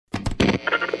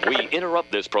We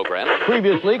interrupt this program.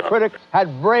 Previously, critics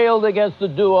had railed against the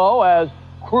duo as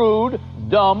crude,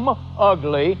 dumb,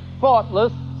 ugly,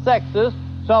 thoughtless, sexist,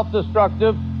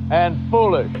 self-destructive, and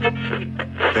foolish.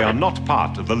 They are not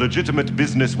part of the legitimate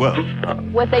business world.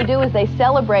 What they do is they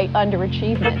celebrate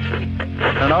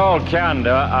underachievement. In all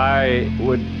candor, I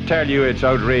would tell you it's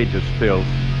outrageous filth.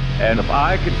 And if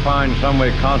I could find some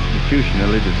way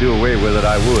constitutionally to do away with it,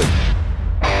 I would.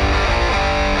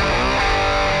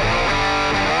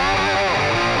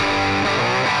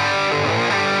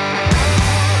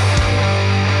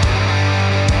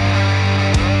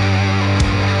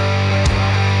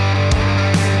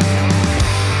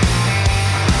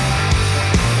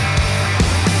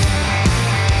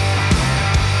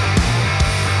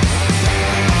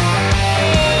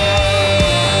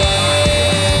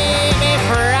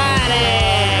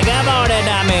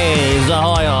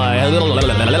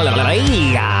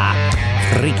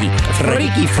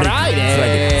 Freaky Friday.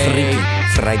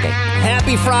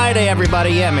 Happy Friday,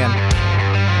 everybody. Yeah, man.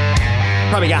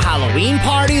 Probably got Halloween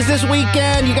parties this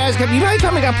weekend. You guys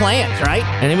probably got plans, right?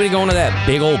 Anybody going to that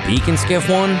big old beacon skiff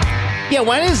one? Yeah,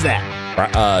 when is that?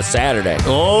 Saturday.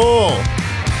 Oh,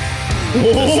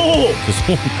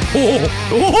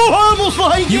 I almost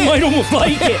like it. You might almost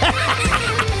like it.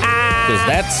 Because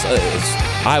that's,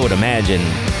 I would imagine,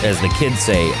 as the kids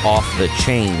say, off the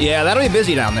chain. Yeah, that'll be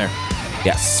busy down there.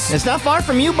 Yes. It's not far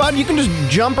from you, bud. You can just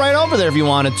jump right over there if you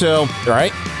wanted to.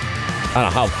 Right? I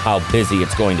don't know how busy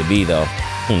it's going to be, though.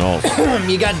 Who knows?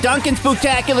 You got Duncan's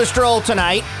Spooktacular Stroll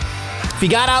tonight. If you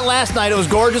got out last night, it was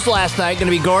gorgeous last night.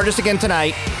 Going to be gorgeous again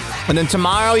tonight. And then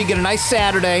tomorrow, you get a nice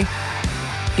Saturday.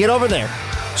 Get over there.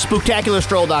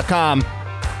 Spooktacularstroll.com.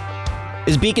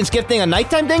 Is Beacon Skiff thing a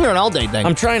nighttime thing or an all-day thing?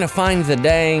 I'm trying to find the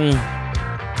dang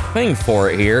thing for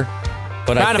it here.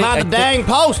 But trying to find the dang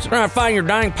post. Trying to find your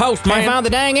dang post, man. I found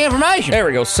the dang information. There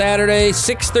we go. Saturday,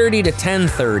 6:30 to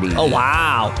 10:30. Oh,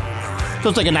 wow. So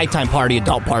it's like a nighttime party,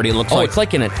 adult party, it looks like. Oh, it's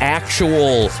like it's an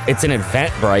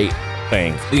Eventbrite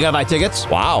thing. You gotta buy tickets?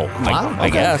 Wow.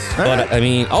 I guess. All but, right. I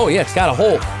mean, it's got a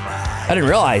whole... I didn't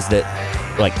realize that,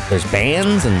 like, there's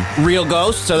bands and... Real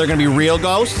ghosts, so they're gonna be real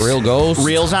ghosts? Real ghosts.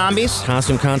 Real zombies?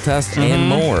 Costume contest and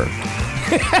more.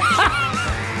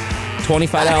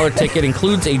 $25 ticket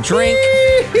includes a drink,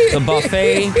 the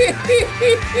buffet,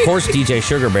 of course, DJ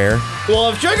Sugar Bear. Well,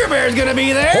 if Sugar Bear's gonna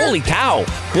be there... Holy cow.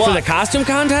 What? For the costume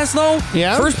contest, though?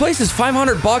 Yeah? First place is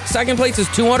 $500, second place is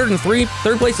 $203,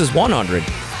 third place is $100.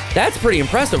 That's pretty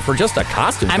impressive for just a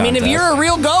costume contest. I mean, if you're a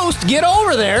real ghost, get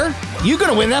over there. You're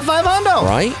gonna win that $500.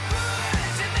 Right?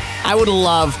 I would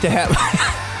love to have...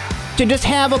 to just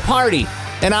have a party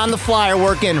and on the flyer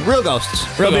work in real ghosts.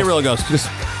 There'll be a real ghost.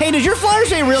 Hey, does your flyer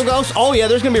say real ghost? Oh, yeah,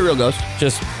 there's going to be a real ghost.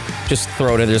 Just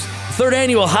throw it in. There's third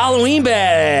annual Halloween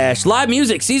Bash. Live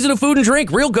music, season of food and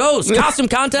drink, real ghosts, costume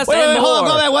contest, and more. Hold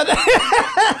on, what?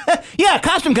 Yeah,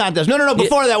 costume contest. No.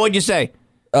 Before that, what'd you say?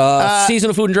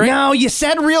 Season of food and drink? No, you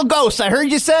said real ghosts. I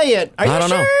heard you say it. Are you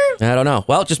sure? I don't know.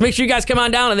 Well, just make sure you guys come on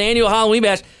down to the annual Halloween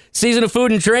Bash. Season of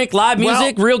food and drink, live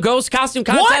music, real ghosts, costume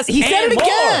contest, what? He said it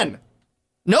again.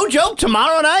 No joke,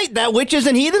 tomorrow night, that Witches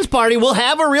and Heathens party will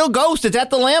have a real ghost. It's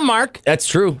at the Landmark. That's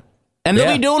true. And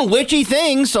they'll be doing witchy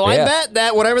things, so I bet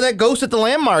that whatever that ghost at the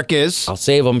Landmark is... I'll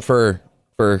save them for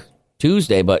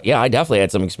Tuesday, but yeah, I definitely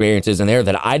had some experiences in there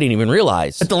that I didn't even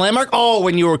realize. At the Landmark? Oh,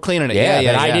 when you were cleaning it.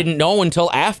 Yeah. I didn't know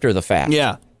until after the fact.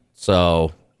 Yeah.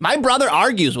 So... My brother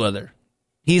argues with her.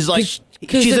 He's like,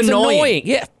 she's annoying.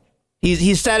 Yeah.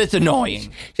 He said it's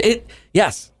annoying.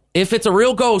 Yes. If it's a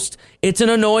real ghost, it's an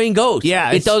annoying ghost.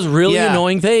 Yeah. It does really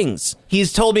annoying things.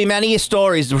 He's told me many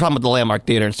stories. We're talking about the Landmark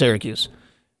Theater in Syracuse.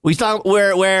 We saw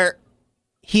where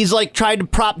he's like tried to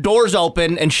prop doors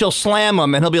open and she'll slam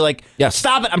them and he'll be like,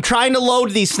 stop it, I'm trying to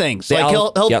load these things.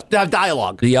 He'll have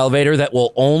dialogue. The elevator that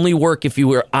will only work if you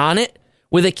were on it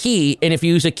with a key, and if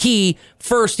you use a key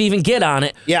first to even get on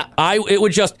it, it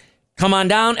would just come on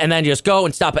down and then just go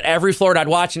and stop at every floor. And I'd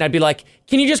watch and I'd be like,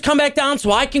 can you just come back down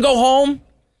so I can go home?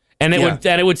 And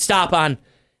it would stop on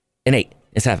an 8,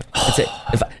 a 7, a 6,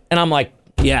 a 5. And I'm like,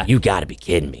 you got to be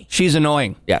kidding me. She's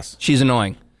annoying. Yes. She's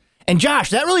annoying. And Josh,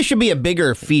 that really should be a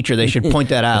bigger feature. They should point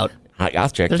that out. Hot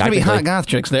goth chicks. There's going to be hot goth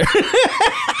chicks there.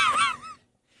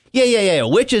 Yeah.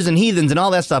 Witches and heathens and all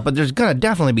that stuff, but there's going to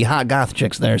definitely be hot goth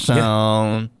chicks there. So,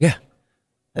 yeah.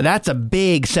 That's a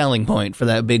big selling point for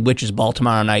that big witches ball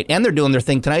tomorrow night. And they're doing their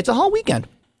thing tonight. It's a whole weekend.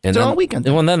 It's a whole weekend.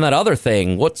 And then that other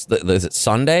thing, is it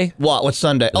Sunday? What's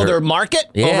Sunday? Their market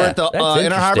over at the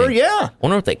Inner Harbor? Yeah.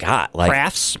 Wonder what they got. Like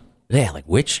crafts? Yeah, like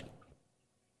witch.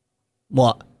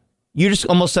 What? You just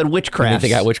almost said witchcraft. They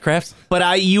got witchcrafts?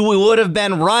 But you would have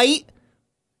been right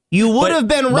You would have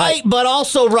been right, but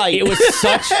also right. It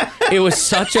was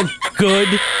such a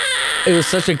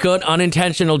good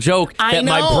unintentional joke that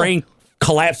my brain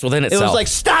collapsed within itself. It was like,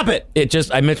 stop it.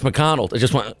 I Mitch McConnell. It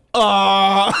just went,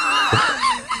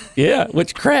 yeah,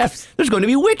 witchcrafts. There's going to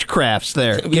be witchcrafts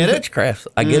there. Get it? Witchcrafts.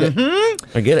 I get it.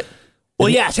 I get it. Well,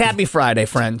 yes, happy Friday,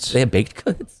 friends. They have baked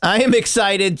goods. I am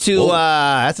excited to,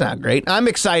 that's not great. I'm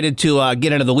excited to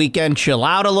get into the weekend, chill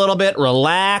out a little bit,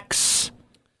 relax.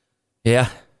 Yeah.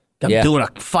 I'm doing a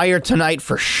fire tonight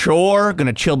for sure. Going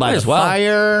to chill by the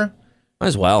fire. Might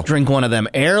as well. Drink one of them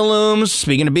heirlooms.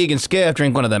 Speaking of Beak and Skiff,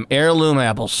 drink one of them heirloom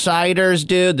apple ciders,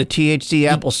 dude. The THC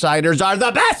apple ciders are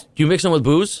the best. Do you mix them with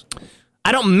booze?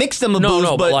 I don't mix them with booze,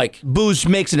 but like booze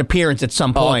makes an appearance at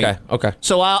some point. Okay.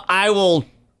 So I will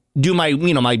do my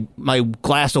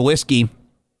glass of whiskey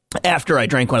after I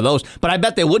drank one of those. But I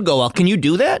bet they would go well. Can you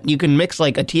do that? You can mix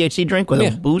like a THC drink with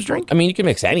a booze drink? I mean, you can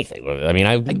mix anything with it. I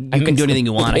mean, you can do anything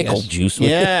you want, I guess. Pickle juice with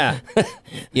it.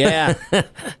 Yeah.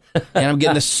 And I'm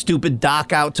getting the stupid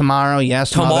doc out tomorrow. Yes,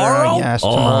 tomorrow? Mother. Yes,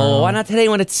 tomorrow. Oh, why not today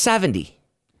when it's 70?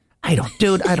 I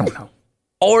don't know.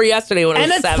 Or yesterday when it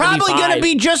was 75. And it's probably going to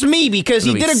be just me because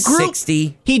he did a group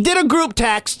 60. He did a group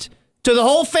text to the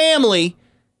whole family,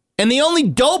 and the only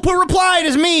dope who replied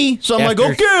is me. So I'm like,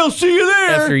 okay, I'll see you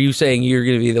there. After you saying you're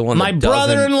going to be the one my that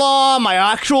brother-in-law, my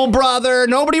actual brother,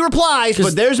 nobody replies,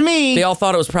 but there's me. They all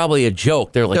thought it was probably a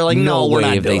joke. They're like no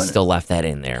way if they still left that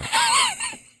in there.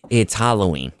 It's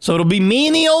Halloween. So it'll be me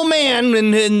and the old man,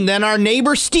 and then our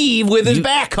neighbor Steve with his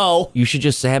backhoe. You should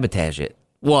just sabotage it.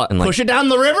 What? And push it down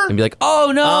the river? And be like,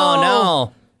 oh, no. Oh,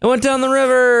 no. I went down the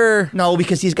river. No,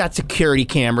 because he's got security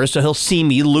cameras, so he'll see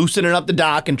me loosening up the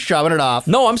dock and shoving it off.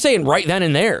 No, I'm saying right then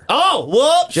and there. Oh,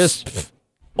 whoops. Just,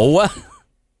 what?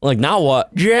 Like, now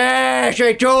what? Josh,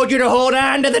 I told you to hold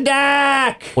on to the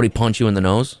dock. Would he punch you in the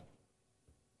nose?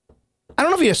 I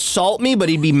don't know if he'd assault me, but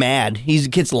he'd be mad. He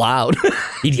gets loud.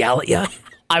 He'd yell at you?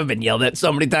 I've been yelled at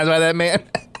so many times by that man.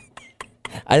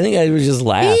 I think I would just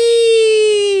laugh.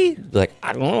 Like,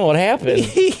 I don't know what happened.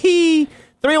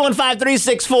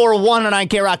 315-364-109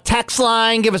 K-Rock text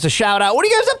line. Give us a shout out. What are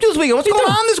you guys up to this weekend? What's going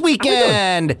on this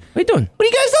weekend? What are you doing? What are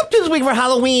you guys up to this week for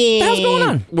Halloween? What the hell's going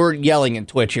on? We're yelling in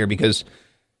Twitch here because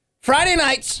Friday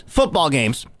nights, football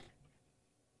games.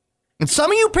 And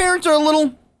some of you parents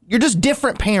are you're just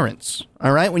different parents,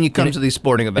 all right, when you come to these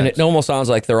sporting events. And it almost sounds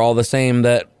like they're all the same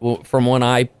from when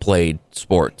I played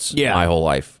sports my whole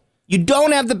life. You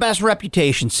don't have the best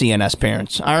reputation, CNS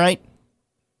parents, all right?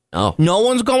 Oh. No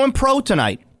one's going pro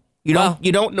tonight. You don't know.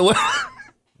 You don't know.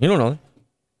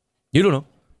 You don't know.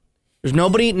 There's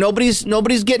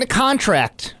nobody's getting a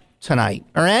contract tonight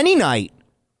or any night.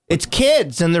 It's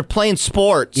kids and they're playing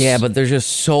sports. Yeah, but there's just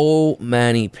so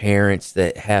many parents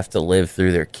that have to live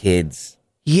through their kids.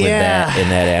 Yeah, in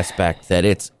that aspect, that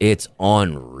it's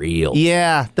unreal.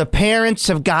 Yeah, the parents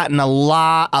have gotten a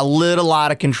little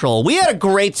out of control. We had a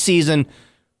great season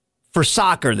for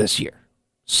soccer this year.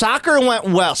 Soccer went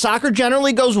well. Soccer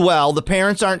generally goes well. The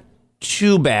parents aren't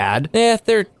too bad. Yeah,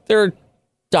 they're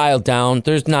dialed down.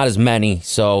 There's not as many,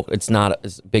 so it's not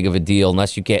as big of a deal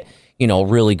unless you get a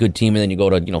really good team and then you go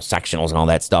to sectionals and all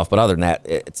that stuff. But other than that,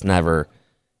 it's never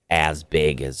as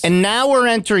big as. And now we're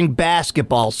entering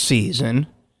basketball season,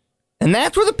 and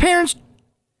that's where the parents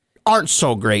aren't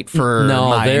so great for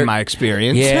my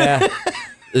experience. Yeah,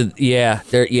 and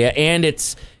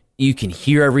you can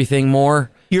hear everything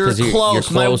more. You're close. You're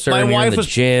closer. My wife was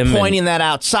gym pointing that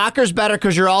out. Soccer's better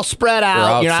because you're all spread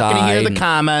out. You're not going to hear the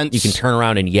comments. You can turn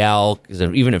around and yell because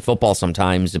even in football,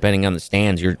 sometimes depending on the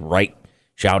stands, you're right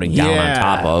shouting down on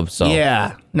top of. So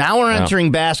now we're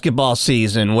entering basketball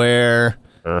season where.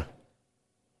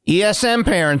 ESM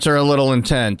parents are a little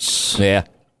intense. Yeah.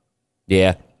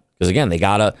 Because again,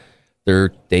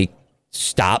 they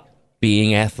stop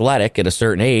being athletic at a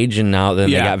certain age, and now then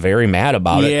they got very mad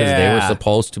about it because they were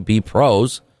supposed to be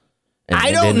pros. And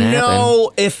I don't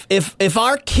know if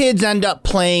our kids end up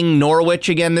playing Norwich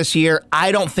again this year.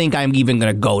 I don't think I'm even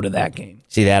going to go to that game.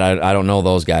 See that? I don't know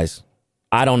those guys.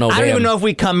 I don't know. I don't even know if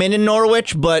we come in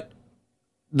Norwich, but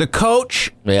the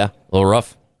coach, a little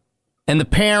rough, and the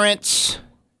parents.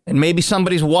 And maybe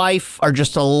somebody's wife are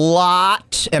just a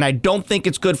lot, and I don't think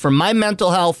it's good for my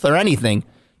mental health or anything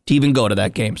to even go to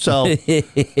that game. So,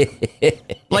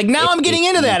 like now I'm getting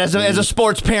into that as a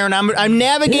sports parent. I'm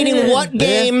navigating what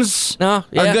games are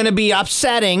going to be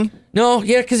upsetting.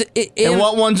 Because and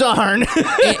what ones aren't.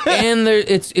 and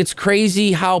it's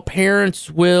crazy how parents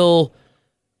will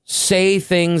say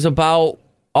things about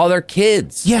other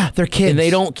kids. Yeah, they're kids. And they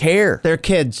don't care. They're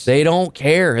kids. They don't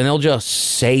care, and they'll just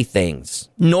say things.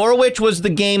 Norwich was the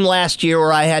game last year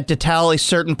where I had to tell a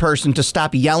certain person to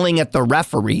stop yelling at the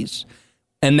referees.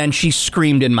 and then she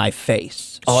screamed in my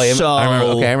face. Oh, yeah. So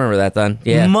I remember that then.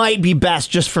 Yeah. Might be best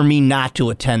just for me not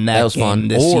to attend that was game fun.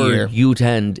 this year. Or you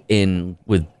attend in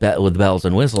with bells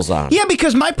and whistles on. Yeah,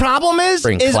 because my problem is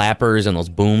clappers and those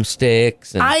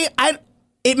boomsticks. And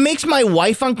it makes my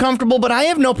wife uncomfortable, but I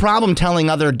have no problem telling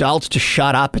other adults to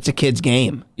shut up. It's a kid's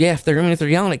game. Yeah, if they're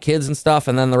yelling at kids and stuff,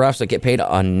 and then the refs that get paid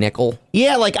a nickel.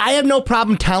 Yeah, like I have no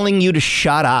problem telling you to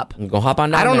shut up. Go hop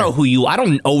on down there. I don't know who you. I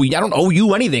don't owe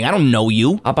you anything. I don't know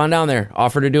you. Hop on down there.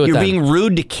 Offer to do it. You're being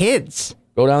rude to kids.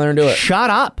 Go down there and do it. Shut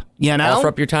up. You know. Offer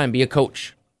up your time. Be a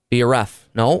coach. Be a ref.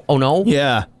 No. Oh no.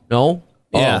 Yeah. No.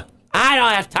 Yeah. Oh. I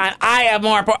don't have time. I have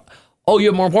more important. Oh, you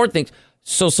have more important things.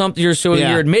 So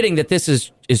you're admitting that this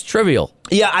is trivial.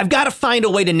 Yeah, I've got to find a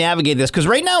way to navigate this because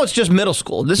right now it's just middle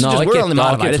school. We're only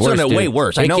modified. It's going to get way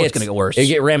worse. I know it's going to get worse. It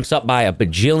get ramps up by a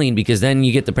bajillion because then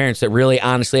you get the parents that really,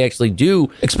 honestly, actually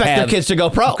do expect their kids to go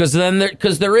pro. Because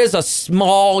there is a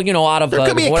small, out of there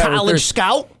could be a college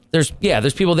scout. There's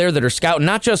people there that are scouting,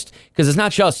 not just because it's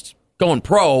not just going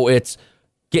pro. It's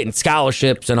getting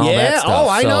scholarships and all that stuff. Oh,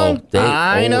 I know.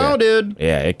 I know, dude.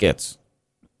 Yeah, it gets.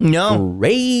 No.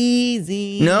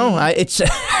 Crazy. No, it's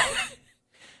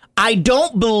I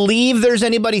don't believe there's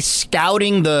anybody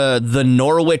scouting the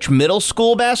Norwich middle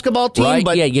school basketball team. Right?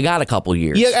 But yeah, you got a couple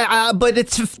years. Yeah, but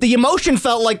the emotion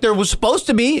felt like there was supposed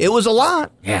to be. It was a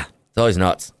lot. Yeah, it's always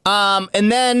nuts.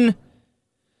 And then,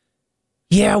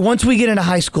 once we get into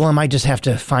high school, I might just have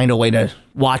to find a way to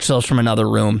watch those from another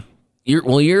room.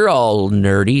 You're all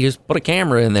nerdy. Just put a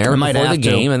camera in there before the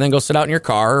game, and then go sit out in your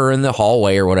car or in the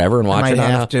hallway or whatever and watch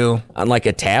it on like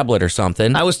a tablet or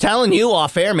something. I was telling you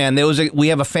off air, man. We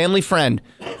have a family friend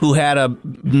who had a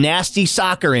nasty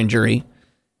soccer injury,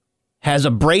 has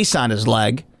a brace on his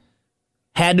leg,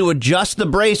 had to adjust the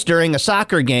brace during a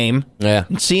soccer game. Yeah,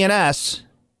 in CNS.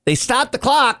 They stopped the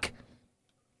clock.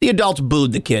 The adults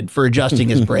booed the kid for adjusting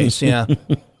his brace. Yeah,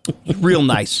 real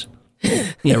nice.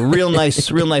 Yeah, real nice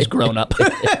grown up.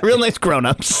 Real nice grown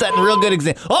up. Setting real good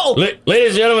example. Oh!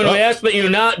 Ladies and gentlemen, we ask that you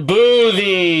not boo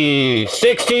the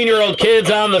 16-year-old kids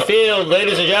on the field.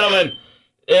 Ladies and gentlemen,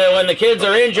 when the kids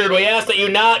are injured, we ask that you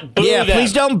not boo them.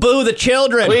 Please don't boo the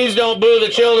children. Please don't boo the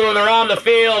children when they're on the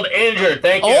field injured.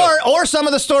 Thank you. Or some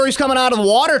of the stories coming out of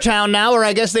Watertown now, where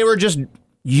I guess they were just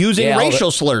using racial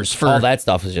slurs for all that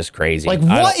stuff is just crazy. Like,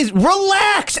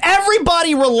 relax,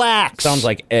 everybody relax. Sounds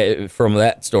like from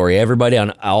that story, everybody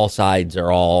on all sides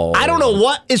are all. I don't know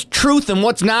what is truth and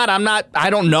what's not.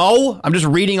 I don't know. I'm just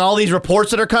reading all these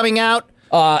reports that are coming out.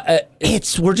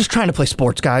 We're just trying to play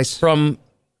sports, guys. From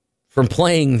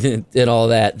playing and all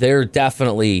that, there are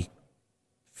definitely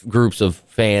groups of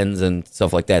fans and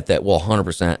stuff like that will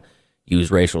 100%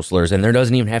 use racial slurs, and there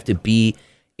doesn't even have to be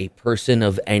a person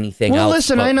of anything else.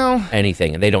 Listen, I know.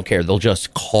 Anything, and they don't care. They'll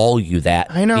just call you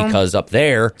that. I know. Because up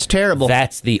there, it's terrible.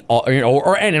 That's and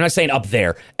I'm not saying up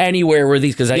there, anywhere where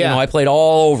these, because I played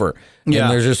all over. And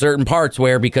there's just certain parts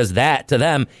where, because that to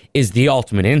them is the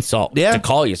ultimate insult to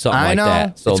call you something like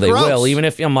that. So they will, even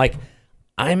if I'm like,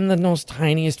 I'm the most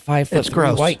tiniest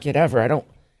 5'3" white kid ever. I don't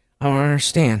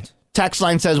understand. Text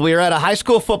line says, we were at a high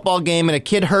school football game and a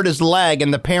kid hurt his leg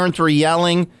and the parents were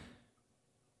yelling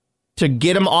to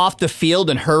get him off the field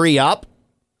and hurry up.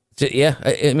 Yeah,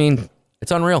 I mean,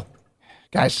 it's unreal.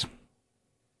 Guys.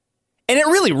 And it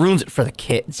really ruins it for the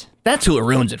kids. That's who it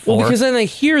ruins it for. Well, because then they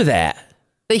hear that.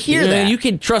 They hear that. You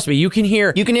can, trust me, you can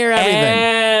hear everything.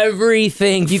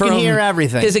 Everything. You can hear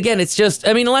everything. Because again, it's just,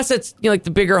 I mean, unless it's like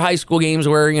the bigger high school games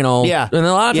where, and a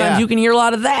lot of times you can hear a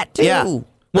lot of that too. Yeah.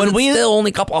 When we still only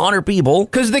a couple hundred people.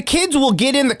 Because the kids will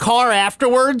get in the car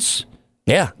afterwards.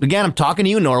 Yeah. Again, I'm talking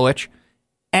to you, Norwich.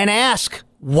 And ask,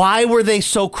 why were they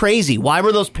so crazy? Why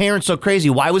were those parents so crazy?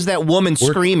 Why was that woman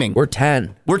screaming? We're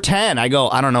 10. We're 10. I go,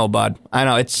 I don't know, bud. I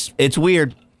know. It's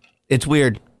weird. It's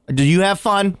weird. Did you have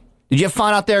fun? Did you have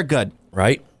fun out there? Good.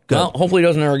 Right? Good. Well, hopefully it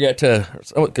doesn't ever get to,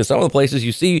 because some of the places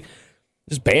you see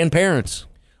just ban parents.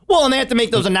 Well, and they have to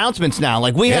make those announcements now.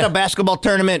 Like, we had a basketball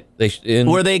tournament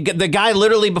where the guy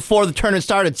literally before the tournament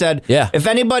started said, if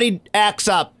anybody acts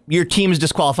up, your team is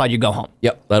disqualified, you go home.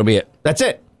 Yep, that'll be it. That's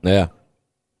it. Yeah.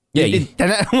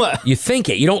 Yeah, what? You think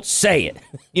it. You don't say it.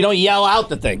 You don't yell out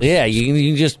the things. Yeah,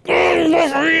 you just bring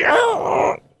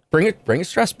a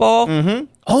stress ball. Mm-hmm.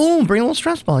 Oh, bring a little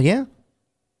stress ball, yeah.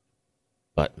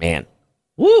 But, man.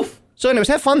 Woof. So anyways,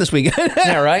 have fun this weekend.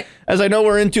 Yeah, right? As I know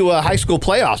we're into high school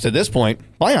playoffs at this point.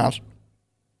 Playoffs.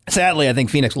 Sadly, I think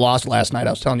Phoenix lost last night.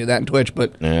 I was telling you that in Twitch,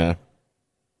 but yeah.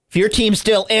 If your team's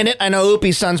still in it, I know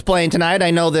Oopie's son's playing tonight.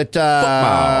 I know that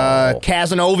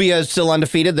Casanova is still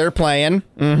undefeated. They're playing.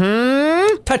 Mm-hmm.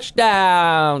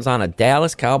 touchdowns on a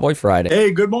Dallas Cowboy Friday.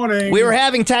 Hey, good morning. We were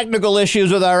having technical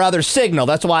issues with our other signal.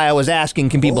 That's why I was asking,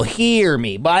 can people hear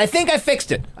me? But I think I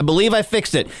fixed it. I believe I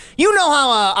fixed it. You know how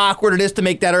awkward it is to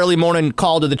make that early morning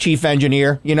call to the chief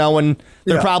engineer, when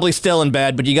they're probably still in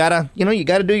bed, but you gotta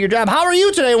do your job. How are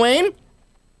you today, Wayne?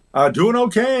 Doing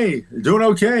okay.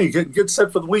 Get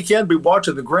set for the weekend. Be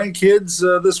watching the grandkids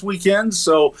this weekend,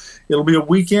 so it'll be a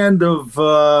weekend of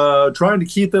trying to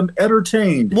keep them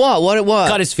entertained. What?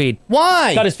 Cut his feed.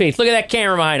 Why? Cut his feed. Look at that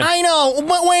camera behind him. I know.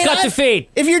 But Wayne, Cut the feed.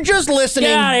 If you're just listening,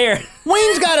 Get out of here.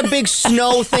 Wayne's got a big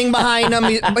snow thing behind him.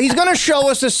 He's going to show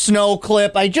us a snow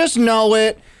clip. I just know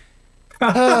it.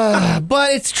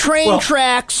 But it's train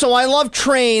tracks, so I love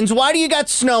trains. Why do you got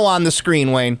snow on the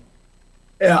screen, Wayne?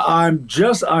 I'm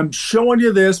showing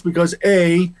you this because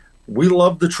A, we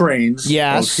love the trains.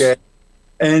 Yes. Okay.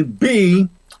 And B,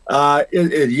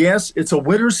 yes, it's a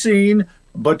winter scene,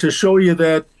 but to show you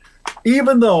that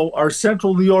even though our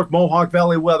central New York Mohawk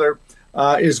Valley weather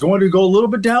is going to go a little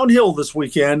bit downhill this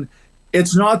weekend,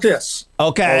 it's not this.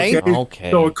 Okay.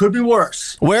 So it could be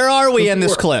worse. Where are we in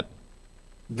this clip?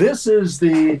 This is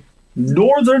the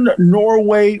Northern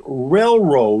Norway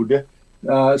Railroad.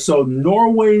 So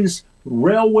Norway's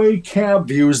railway cab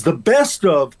views, the best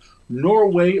of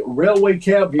Norway railway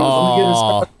cab views. Let me get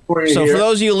a for you so here. For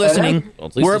those of you listening,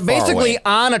 we're basically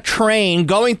on a train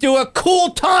going through a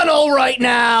cool tunnel right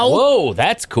now. Whoa,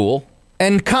 that's cool.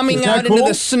 And coming out into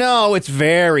the snow, it's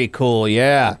very cool,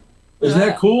 yeah. Isn't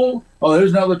that cool? Oh,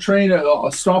 there's another train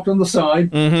stopped on the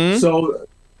side. Mm-hmm.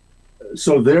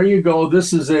 So there you go.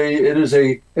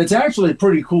 It's actually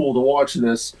pretty cool to watch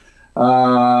this.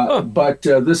 But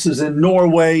this is in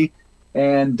Norway.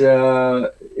 And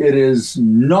it is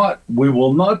not, we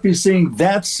will not be seeing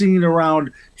that scene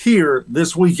around here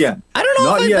this weekend. I don't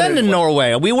know if I've been to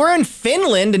Norway. We were in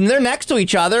Finland, and they're next to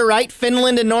each other, right?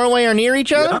 Finland and Norway are near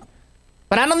each other? Yeah.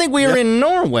 But I don't think we were in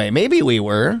Norway. Maybe we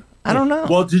were. I don't know.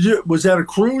 Well, was that a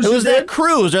cruise? It was that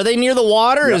cruise. Are they near the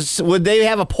water? Yeah. Would they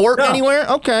have a port anywhere?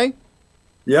 Okay.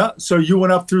 Yeah, so you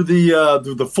went up through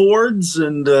the fords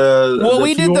and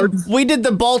we did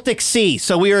the Baltic Sea,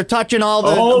 so we were touching all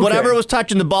the whatever was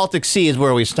touching the Baltic Sea is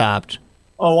where we stopped.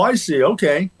 Oh, I see.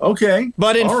 Okay.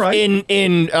 But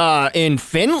in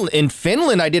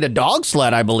Finland, I did a dog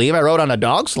sled. I believe I rode on a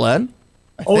dog sled.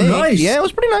 Nice. Yeah, it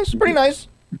was pretty nice.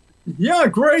 Yeah,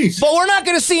 great. But we're not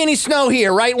going to see any snow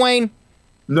here, right, Wayne?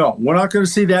 No, we're not going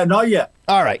to see that. Not yet.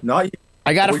 All right, not yet.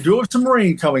 We do have some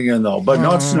rain coming in, though, but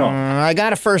not snow. I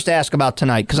got to first ask about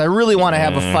tonight, because I really want to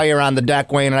have a fire on the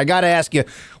deck, Wayne, and I got to ask you,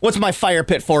 what's my fire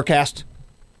pit forecast?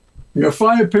 Your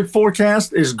fire pit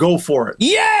forecast is go for it.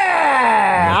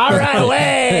 Yeah! All right,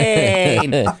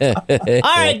 Wayne! All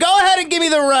right, go ahead and give me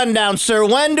the rundown, sir.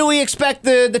 When do we expect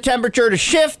the temperature to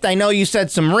shift? I know you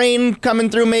said some rain coming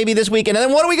through maybe this weekend. And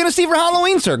then what are we going to see for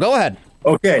Halloween, sir? Go ahead.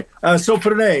 Okay, so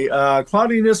for today,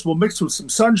 cloudiness will mix with some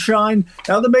sunshine.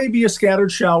 Now, there may be a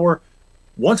scattered shower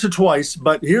once or twice,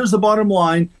 but here's the bottom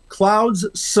line. Clouds,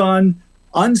 sun,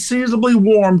 unseasonably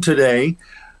warm today.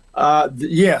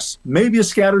 Yes, maybe a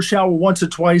scattered shower once or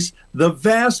twice. The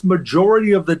vast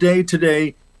majority of the day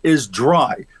today is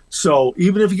dry. So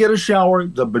even if you get a shower,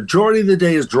 the majority of the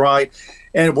day is dry.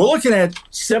 And we're looking at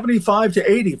 75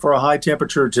 to 80 for a high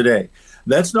temperature today.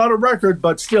 That's not a record,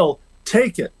 but still,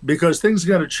 take it, because things are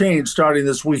going to change starting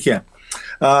this weekend.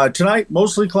 Tonight,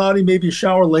 mostly cloudy, maybe a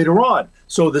shower later on.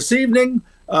 So this evening,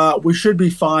 we should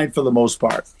be fine for the most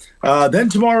part. Then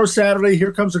tomorrow, Saturday,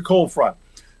 here comes a cold front.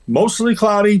 Mostly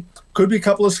cloudy, could be a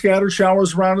couple of scattered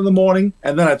showers around in the morning.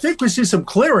 And then I think we see some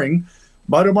clearing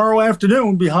by tomorrow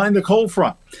afternoon behind the cold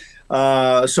front.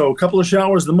 So a couple of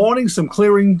showers in the morning, some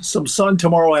clearing, some sun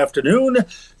tomorrow afternoon,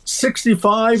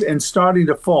 65 and starting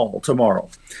to fall tomorrow.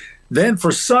 Then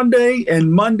for Sunday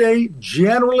and Monday,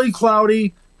 generally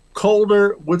cloudy,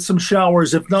 colder with some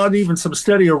showers, if not even some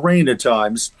steadier rain at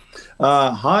times.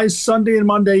 Highs Sunday and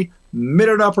Monday, mid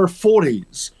and upper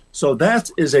 40s. So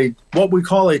that is what we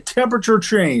call a temperature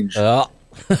change. So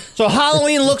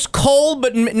Halloween looks cold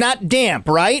but not damp,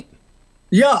 right?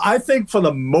 Yeah, I think for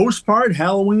the most part,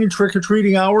 Halloween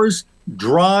trick-or-treating hours,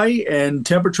 dry and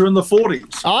temperature in the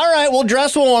 40s. All right, well,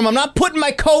 dress warm. I'm not putting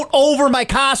my coat over my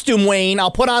costume, Wayne.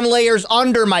 I'll put on layers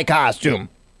under my costume.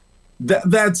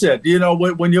 That's it. You know,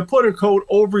 when you put a coat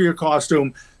over your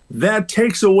costume, that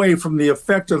takes away from the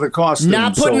effect of the costume.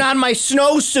 Not putting on my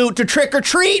snowsuit to trick or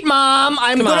treat, Mom.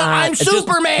 I'm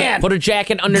Superman. Put a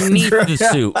jacket underneath the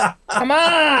suit. Come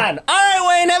on. All right,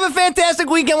 Wayne, have a fantastic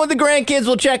weekend with the grandkids.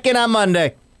 We'll check in on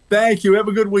Monday. Thank you. Have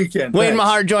a good weekend. Wayne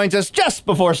Mahar joins us just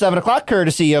before 7 o'clock,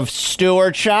 courtesy of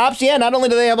Stewart Shops. Yeah, not only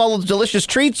do they have all those delicious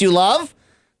treats you love,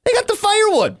 They got the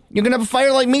firewood. You're going to have a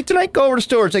fire like me tonight? Go over to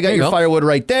Stewart's. They got your firewood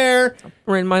right there.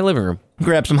 Right in my living room.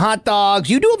 Grab some hot dogs.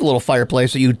 You do have a little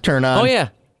fireplace that you turn on. Oh, yeah.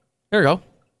 There you go.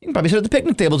 You can probably sit at the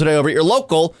picnic table today over at your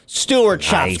local Stewart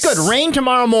Shops. Good. Rain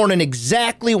tomorrow morning,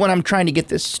 exactly when I'm trying to get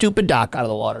this stupid dock out of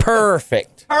the water.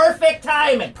 Perfect. Perfect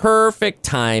timing. Perfect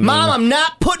timing. Mom, I'm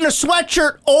not putting a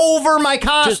sweatshirt over my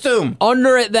costume. Just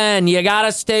under it then. You got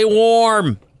to stay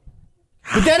warm.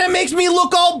 But then it makes me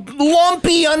look all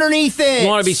lumpy underneath it. You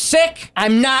want to be sick?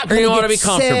 I'm not going to want to be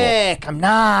comfortable? Sick. I'm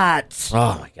not.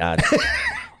 Oh, my God.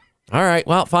 All right.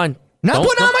 Well, fine. Not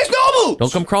putting on my snow boots.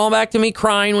 Don't come crawling back to me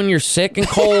crying when you're sick and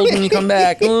cold when you come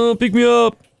back. Oh, pick me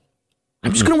up.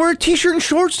 I'm just going to wear a t-shirt and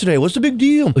shorts today. What's the big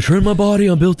deal? I shred my body.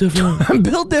 I'm built different. I'm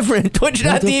built different.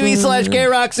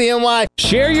 Twitch.tv/KRockCNY.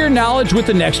 Share your knowledge with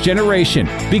the next generation.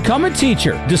 Become a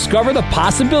teacher. Discover the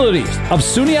possibilities of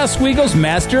SUNY Oswego's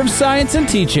Master of Science in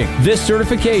Teaching. This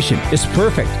certification is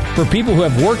perfect for people who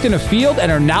have worked in a field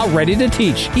and are now ready to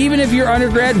teach, even if your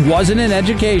undergrad wasn't in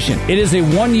education. It is a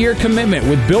 1-year commitment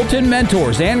with built-in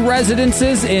mentors and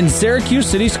residences in Syracuse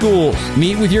City Schools.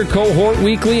 Meet with your cohort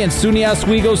weekly in SUNY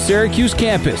Oswego's Syracuse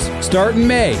campus. Start in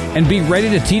May and be ready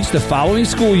to teach the following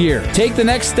school year. Take the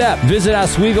next step. Visit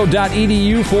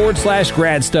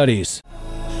oswego.edu/grad studies.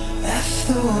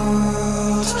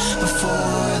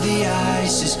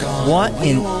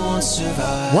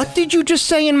 What did you just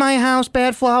say in my house,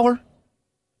 Bad Flower?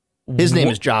 His name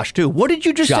is Josh, too. What did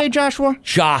you just say, Joshua?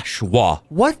 Joshua.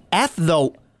 What?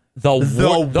 The whole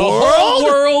world?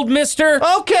 world, mister.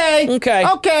 Okay. Why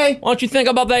don't you think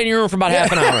about that in your room for about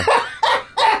half an hour?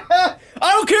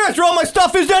 I don't care. That's where all my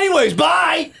stuff is anyways.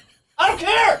 Bye. I don't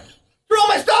care. That's where all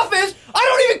my stuff is. I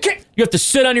don't even care. You have to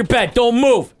sit on your bed. Don't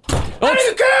move. I don't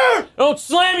even care. Don't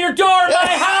slam your door in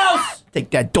my house.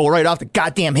 Take that door right off the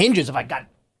goddamn hinges if I got it.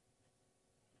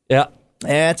 Yeah.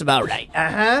 That's about right.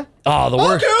 Uh-huh. Oh, the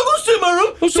worst. Okay, I'll go sit in my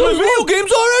room. That's what my video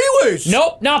games are anyways.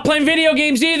 Nope, not playing video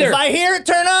games either. If I hear it,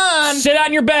 turn on. Sit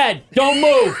on your bed. Don't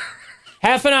move.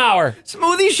 Half an hour.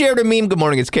 Smoothie shared a meme, good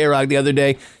morning, it's K-Rock, the other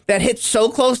day, that hit so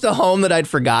close to home that I'd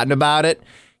forgotten about it.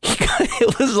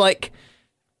 It was like,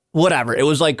 whatever. It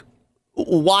was like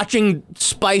watching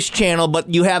Spice Channel,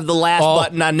 but you have the last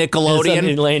button on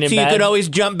Nickelodeon. So you could always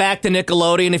jump back to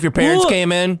Nickelodeon if your parents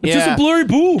came in. It's just a blurry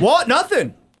boo. What?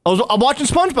 Nothing. I'm watching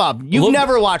SpongeBob. You've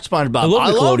never watched SpongeBob. I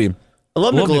love Nickelodeon. I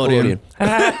love Nickelodeon.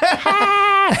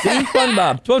 See,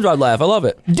 SpongeBob laugh. I love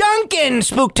it. Duncan,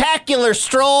 spooktacular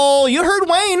stroll. You heard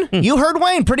Wayne. You heard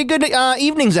Wayne. Pretty good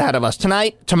evenings ahead of us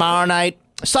tonight, tomorrow night.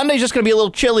 Sunday's just going to be a little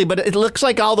chilly, but it looks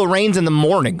like all the rain's in the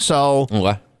morning. So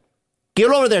get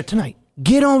over there tonight.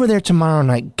 Get over there tomorrow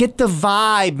night. Get the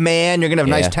vibe, man. You're going to have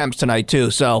nice temps tonight, too.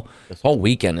 So this whole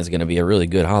weekend is going to be a really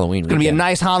good Halloween weekend. It's going to be a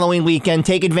nice Halloween weekend.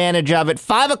 Take advantage of it.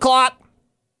 5 o'clock.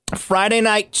 Friday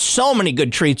night, so many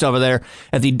good treats over there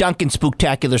at the Duncan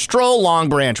Spooktacular Stroll, Long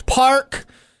Branch Park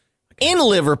in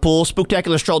Liverpool.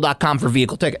 Spooktacularstroll.com for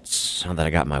vehicle tickets. Now that I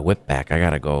got my whip back, I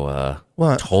got to go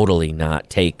totally not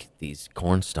take these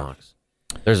corn stalks.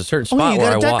 There's a certain spot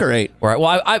where I decorate.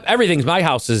 Everything's, my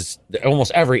house is,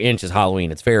 almost every inch is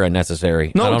Halloween. It's very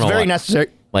unnecessary. No, it's very necessary.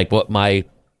 Like what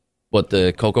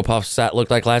the Cocoa Puff set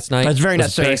looked like last night. That's very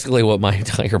necessary. Basically what my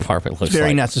entire apartment looks like.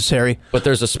 Very necessary. But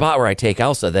there's a spot where I take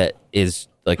Elsa that is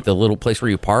like the little place where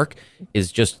you park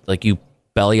is just like you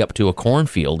belly up to a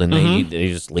cornfield and they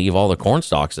just leave all the corn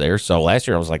stalks there. So last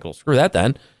year I was like, well, screw that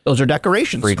then. Those are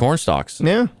decorations. Free corn stalks.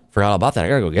 Yeah. Forgot about that. I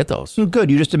gotta go get those.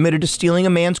 Good. You just admitted to stealing a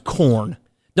man's corn.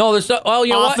 No, there's no. Well,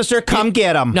 you know Officer, what? come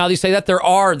get him. Now they say that there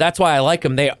are. That's why I like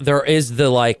them. There is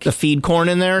the feed corn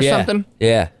in there or something.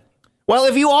 Yeah. Well,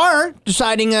 if you are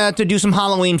deciding to do some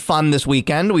Halloween fun this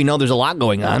weekend, we know there's a lot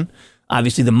going on.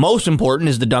 Obviously, the most important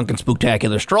is the Duncan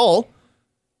Spooktacular Stroll.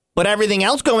 But everything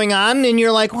else going on, and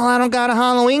you're like, well, I don't got a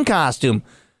Halloween costume.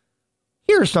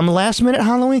 Here's some last-minute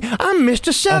Halloween. I'm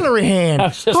Mr. Celery Hand. I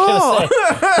was just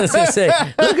going to say,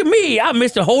 look at me. I'm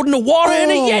Mr. Holding the Water in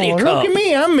a Yeti cup. Look at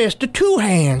me. I'm Mr. Two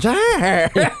Hands.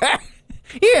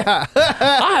 Yeah.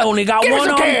 I only got Give me one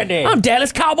some arm. candy. I'm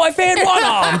Dallas Cowboy fan, one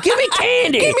arm. Give me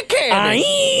candy. Give me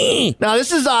candy. Now,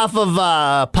 this is off of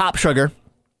Pop Sugar.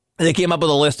 They came up with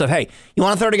a list of, hey, you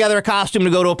want to throw together a costume to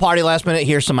go to a party last minute?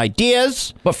 Here's some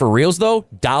ideas. But for reals, though,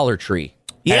 Dollar Tree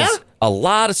has a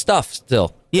lot of stuff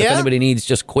still. Yeah? If anybody needs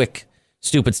just quick,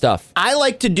 stupid stuff. I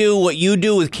like to do what you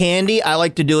do with candy. I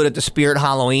like to do it at the Spirit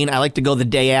Halloween. I like to go the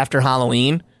day after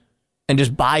Halloween and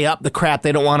just buy up the crap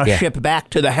they don't want to ship back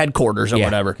to the headquarters or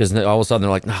whatever. Because all of a sudden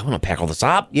they're like, no, I want to pack all this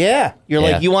up. Yeah. You're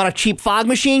like, you want a cheap fog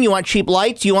machine? You want cheap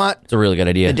lights? You want... It's a really good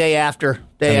idea. The day after.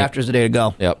 Day after is the day to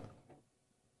go. Yep.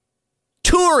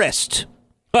 Tourist.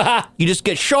 You just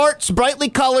get shorts, brightly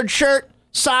colored shirt,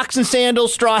 socks and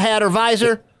sandals, straw hat or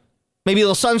visor, maybe a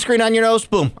little sunscreen on your nose.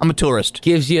 Boom, I'm a tourist.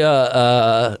 Gives you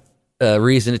a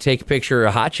reason to take a picture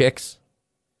of hot chicks.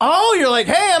 Oh, you're like,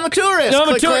 hey, I'm a tourist. No,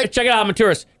 I'm a tourist. Check it out, I'm a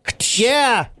tourist.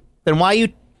 Yeah. Then why are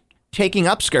you taking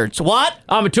upskirts? What?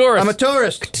 I'm a tourist. I'm a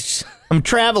tourist. I'm a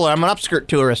traveler. I'm an upskirt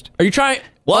tourist. Are you trying?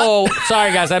 What? Oh,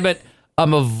 sorry, guys. I meant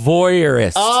I'm a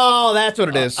voyeurist. Oh, that's what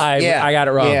it is. I got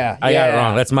it wrong. Yeah, I got it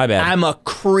wrong. That's my bad. I'm a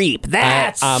creep.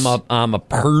 I'm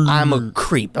a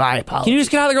creep. I apologize. Can you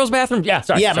just get out of the girl's bathroom? Yeah,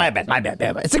 sorry. Yeah, sorry. my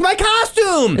bad. It's like my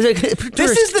costume.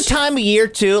 This is the time of year,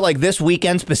 too, like this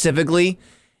weekend specifically,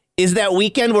 is that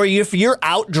weekend where if you're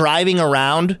out driving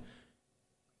around,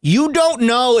 you don't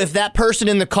know if that person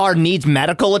in the car needs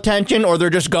medical attention or they're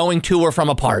just going to or from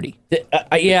a party.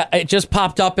 Yeah, it just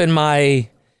popped up in my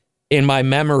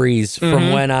memories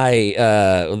from when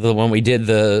when we did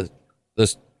the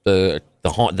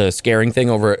scaring thing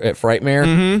over at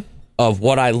Frightmare of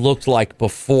what I looked like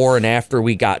before and after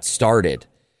we got started.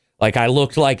 Like I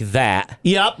looked like that.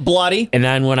 Yep, bloody. And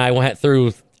then when I went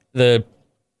through the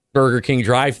Burger King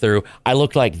drive-through, I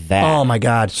looked like that. Oh my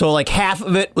God! So like half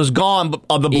of it was gone, but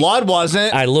the blood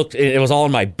wasn't. It was all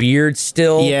in my beard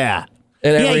still. Yeah.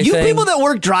 Yeah, you people that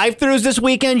work drive-thrus this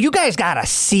weekend, you guys gotta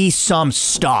see some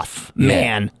stuff,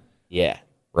 man. Yeah,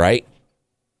 right?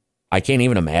 I can't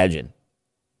even imagine.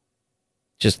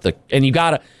 And you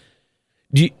gotta...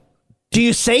 Do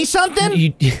you say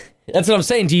something? That's what I'm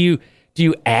saying. Do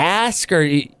you ask, or...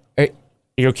 You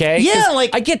okay? Yeah,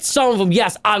 like... I get some of them,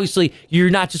 yes, obviously,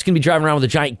 you're not just gonna be driving around with a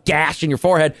giant gash in your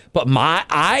forehead, but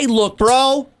I looked...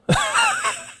 Bro...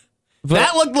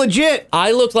 that looked legit.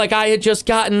 I looked like I had just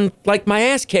gotten like my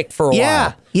ass kicked for a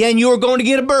while. Yeah, and you were going to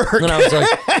get a burger. And I was like,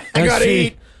 I gotta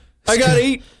eat.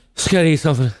 Just gotta eat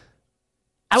something.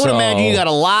 I would imagine you got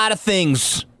a lot of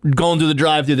things going through the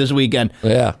drive-thru this weekend.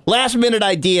 Yeah. Last minute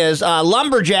ideas: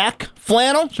 lumberjack,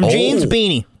 flannel, some jeans,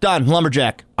 beanie. Done.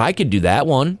 Lumberjack. I could do that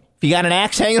one. If you got an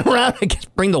axe hanging around, I guess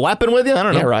bring the weapon with you. I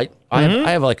don't know. Yeah, right.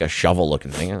 I have like a shovel-looking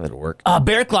thing that'll work.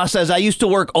 Bear Claw says, I used to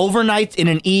work overnight in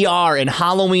an ER, and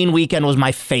Halloween weekend was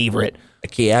my favorite.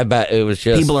 Okay, I bet it was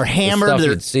just... People are hammered,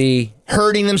 they're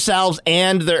hurting themselves,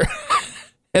 and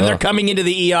they're coming into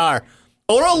the ER.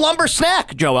 Or a lumber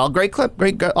snack, Joel. Great clip.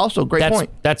 Great point.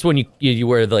 That's when you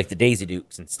wear like the Daisy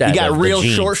Dukes instead. You got real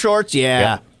short shorts?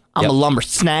 Yeah. I'm a lumber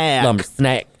snack.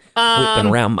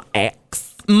 Whipping around my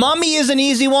axe. Mummy is an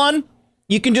easy one.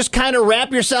 You can just kind of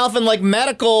wrap yourself in like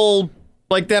medical,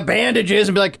 like that bandages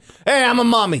and be like, hey, I'm a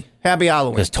mummy. Happy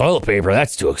Halloween. Because toilet paper,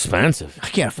 that's too expensive. I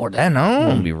can't afford that, no. You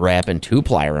won't be wrapping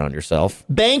 2-ply around yourself.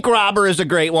 Bank robber is a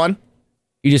great one.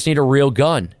 You just need a real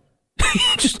gun.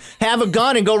 Just have a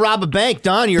gun and go rob a bank.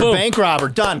 Done. You're a bank robber.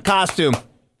 Done. Costume.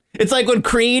 It's like when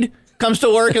Creed comes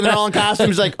to work and they're all in costumes.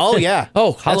 He's like, oh, yeah.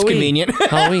 Oh, Halloween. That's convenient.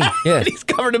 Halloween, yeah. He's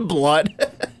covered in blood.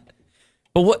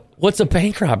 But what's a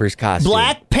bank robber's costume?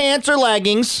 Black pants or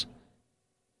leggings,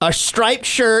 a striped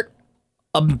shirt,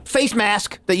 a face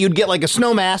mask that you'd get like a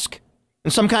snow mask,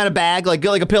 and some kind of bag, like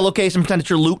a pillowcase and pretend it's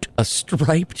your loot. A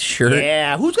striped shirt?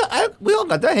 Yeah. We all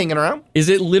got that hanging around. Is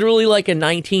it literally like a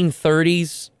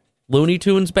 1930s Looney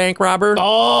Tunes bank robber?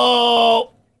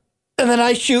 Oh! And then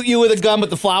I shoot you with a gun, but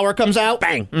the flower comes out.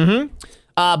 Bang. Mm-hmm.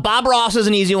 Bob Ross is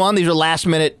an easy one. These are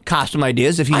last-minute costume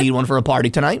ideas if you need one for a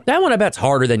party tonight. That one I bet's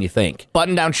harder than you think.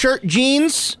 Button-down shirt,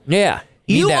 jeans. Yeah.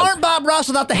 You aren't Bob Ross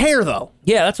without the hair, though.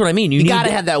 Yeah, that's what I mean. You got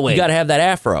to have that wig. You got to have that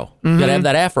afro. Mm-hmm. You got to have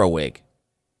that afro wig.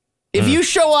 If you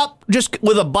show up just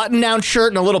with a button-down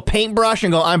shirt and a little paintbrush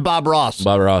and go, I'm Bob Ross.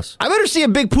 Bob Ross. I better see a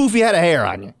big poofy head of hair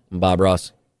on you. I'm Bob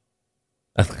Ross.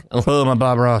 Oh, my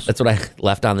Bob Ross. That's what I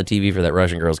left on the TV for that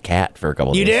Russian girl's cat for a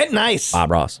couple of days. You did? Nice. Bob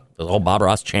Ross. The whole Bob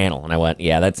Ross channel. And I went,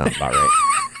 yeah, that sounds about right.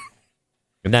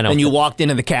 And then you walked in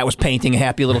and the cat was painting a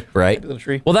happy little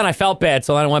tree. Well, then I felt bad,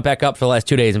 so then I went back up for the last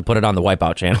 2 days and put it on the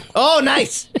Wipeout channel. Oh,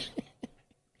 nice.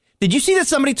 Did you see that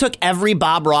somebody took every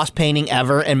Bob Ross painting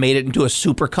ever and made it into a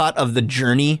supercut of the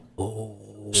Journey? Oh.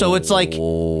 So it's like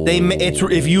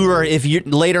if you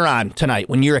later on tonight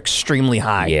when you're extremely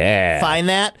high, find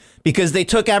that because they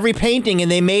took every painting and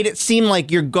they made it seem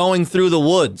like you're going through the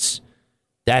woods.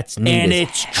 That's neat. And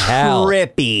it's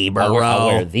trippy, bro. I'll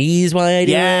wear these while I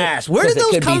do Yes. Where did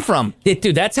those come from?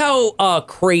 Dude, that's how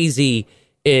crazy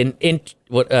in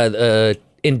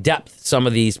depth some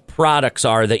of these products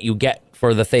are that you get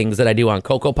for the things that I do on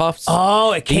Cocoa Puffs.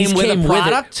 Oh, it came with a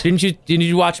product? Didn't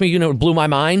you watch me? It blew my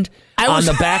mind. On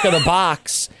the back of the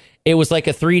box, it was like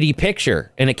a 3D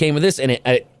picture, and it came with this, and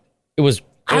it was.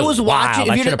 I was watching.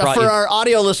 For our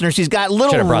audio listeners, he's got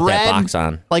little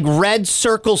red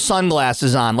circle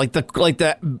sunglasses on, like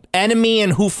the enemy in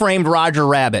Who Framed Roger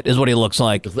Rabbit is what he looks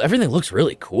like. Everything looks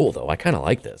really cool, though. I kind of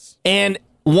like this. And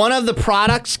one of the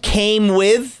products came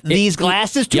with these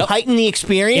glasses to heighten the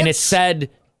experience. And it said,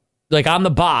 like on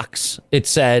the box, it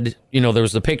said, there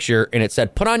was the picture, and it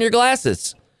said, put on your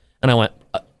glasses. And I went,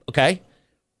 okay.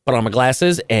 Put on my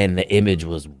glasses, and the image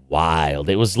was wild.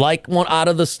 It was like one out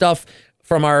of the stuff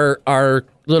from our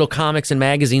little comics and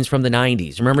magazines from the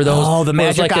 90s. Remember those? Oh, the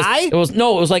Magic Eye? It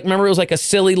was like a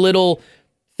silly little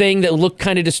thing that looked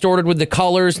kind of distorted with the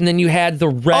colors, and then you had the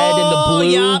red and the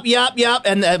blue. Yep.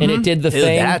 And it did the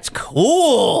thing. That's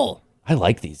cool. I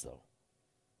like these, though.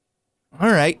 All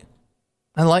right.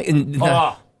 I like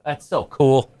that's so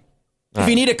cool. If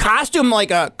you need a costume,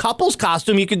 like a couple's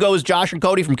costume, you could go as Josh and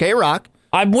Cody from K-Rock.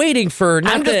 I'm waiting for...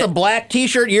 I'm just a black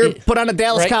T-shirt. You're put on a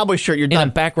Dallas Cowboys shirt. You're done.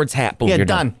 And a backwards hat. Boom, yeah, you're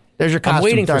done. There's your costume. I'm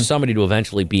waiting for somebody to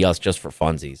eventually be us just for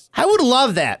funsies. I would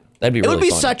love that. That'd be really It would be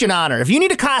fun. such an honor. If you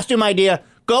need a costume idea,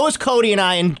 go as Cody and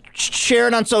I and share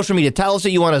it on social media. Tell us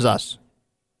that you want as us.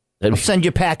 We'll send you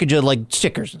a package of, like,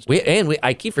 stickers and stuff.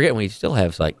 I keep forgetting we still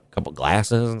have, like, a couple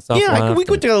glasses and stuff. Yeah, we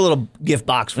could do a little gift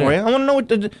box for you. I want to know what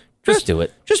to... Just do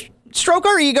it. Just stroke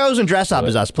our egos and dress up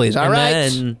as us, please. All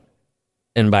right?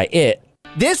 And by it...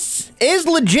 This is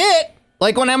legit.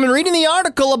 Like, when I'm reading the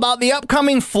article about the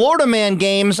upcoming Florida Man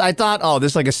games, I thought, oh,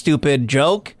 this is like a stupid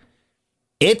joke.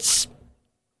 It's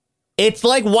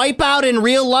like Wipeout in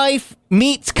real life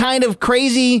meets kind of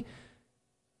crazy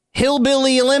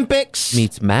hillbilly Olympics.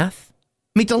 Meets math?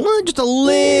 Meets just a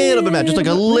little bit of math. Just like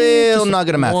a little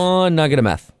nugget of math. One nugget of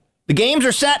math. The games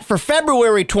are set for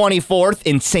February 24th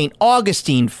in St.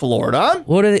 Augustine, Florida.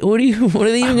 What are they even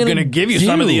going to give you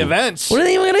some of the events. What are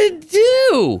they even going to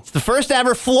do? It's the first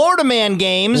ever Florida Man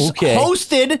games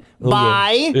hosted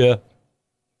by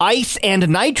Ice and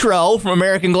Nitro from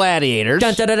American Gladiators. There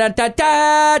is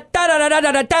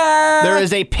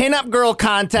a pinup girl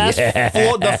contest,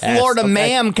 the Florida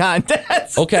Ma'am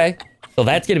contest. Okay, so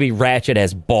that's going to be ratchet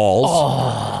as balls.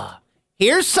 Oh.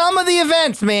 Here's some of the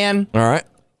events, man. All right.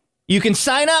 You can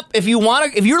sign up if you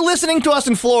want to. If you're listening to us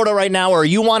in Florida right now, or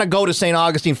you want to go to St.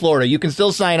 Augustine, Florida, you can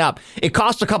still sign up. It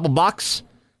costs a couple bucks,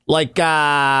 like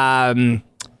cost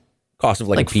of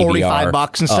like a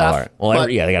 $45 and stuff. All right. Well,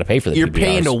 they got to pay for the. You're PBRs.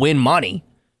 paying to win money.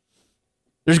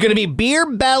 There's going to be beer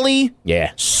belly,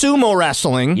 sumo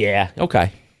wrestling. Yeah.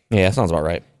 Okay. Yeah, that sounds about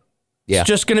right. Yeah. It's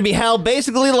just going to be held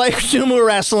basically like sumo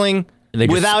wrestling.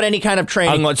 Without any kind of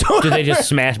training whatsoever. Do they just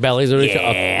smash bellies?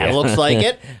 Yeah, it looks like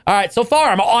it. All right, so far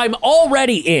I'm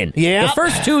already in. Yeah. The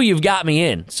first two you've got me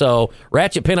in. So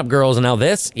Ratchet Pinup Girls and now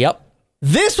this. Yep.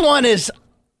 This one is,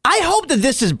 I hope that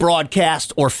this is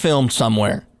broadcast or filmed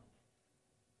somewhere.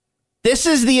 This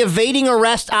is the evading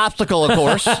arrest obstacle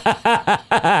course. You're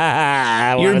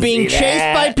being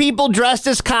chased by people dressed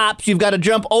as cops. You've got to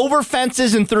jump over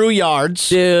fences and through yards.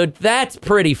 Dude, that's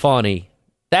pretty funny.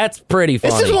 That's pretty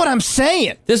funny. This is what I'm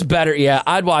saying. This better,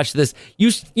 I'd watch this.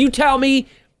 You tell me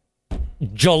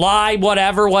July,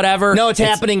 whatever. No, it's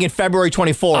happening in February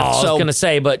 24th. Oh, I was going to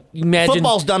say, but imagine.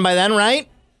 Football's done by then, right?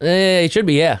 It should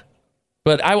be, yeah.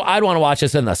 But I'd want to watch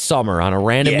this in the summer on a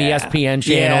random ESPN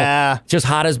channel. Yeah. Just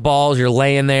hot as balls. You're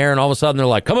laying there, and all of a sudden they're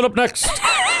like, coming up next,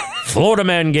 Florida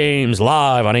Man games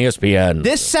live on ESPN.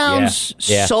 This sounds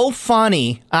so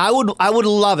funny. I would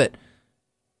love it.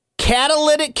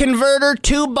 Catalytic converter,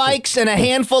 2 bikes, and a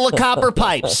handful of copper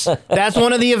pipes. That's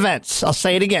one of the events. I'll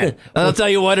say it again. I'll tell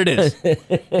you what it is.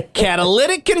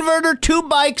 Catalytic converter, 2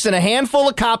 bikes, and a handful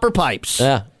of copper pipes.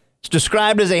 Yeah. It's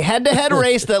described as a head-to-head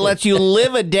race that lets you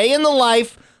live a day in the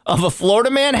life of a Florida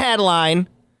Man headline.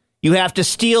 You have to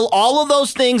steal all of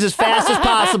those things as fast as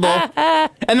possible.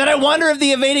 And then I wonder if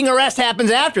the evading arrest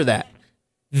happens after that.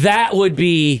 That would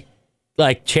be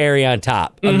like cherry on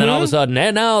top. And then all of a sudden,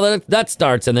 now that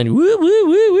starts, and then woo, woo,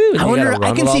 woo, woo. I wonder,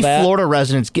 I can see Florida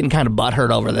residents getting kind of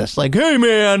butthurt over this. Like, hey,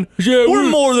 man,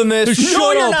 we're more than this.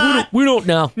 No, you're not. We don't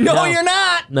know. No, you're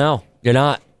not. No, you're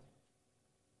not.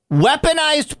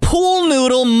 Weaponized pool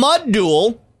noodle mud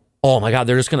duel. Oh, my God,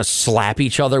 they're just going to slap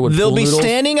each other with They'll pool be noodles?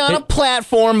 standing on a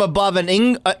platform above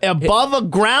a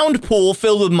ground pool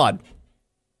filled with mud.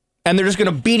 And they're just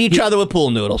going to beat each other with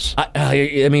pool noodles.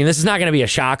 I mean, this is not going to be a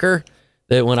shocker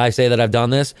that when I say that I've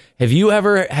done this. Have you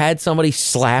ever had somebody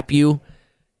slap you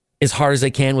as hard as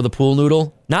they can with a pool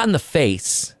noodle? Not in the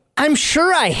face. I'm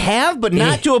sure I have, but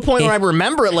not to a point where I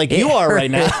remember it like you are right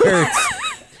now. It hurts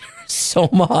so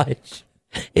much.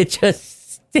 It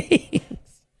just stings.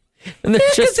 And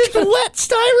because it's wet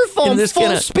styrofoam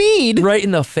full speed. Right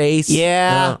in the face.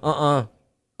 Yeah.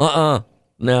 No.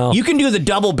 You can do the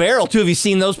double barrel, too. Have you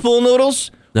seen those pool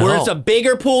noodles? No. Where it's a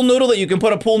bigger pool noodle that you can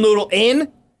put a pool noodle in.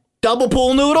 Double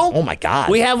pool noodle. Oh, my God.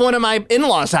 We have one in my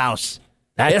in-laws' house.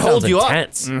 That it sounds holds you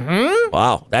intense. up. Mm-hmm.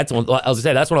 Wow, that's one. I was gonna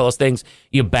say that's one of those things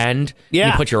you bend.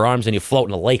 Yeah. You put your arms and you float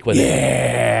in a lake with it.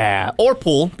 Yeah, or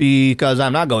pool because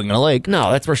I'm not going in a lake.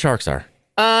 No, that's where sharks are.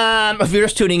 If you're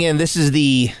just tuning in, this is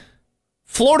the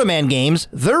Florida Man Games.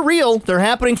 They're real. They're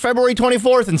happening February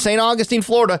 24th in St. Augustine,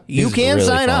 Florida. You can really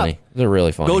sign funny. up. They're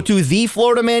really funny. Go to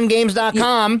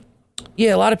thefloridamangames.com.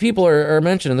 Yeah, a lot of people are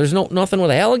mentioning there's nothing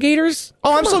with alligators.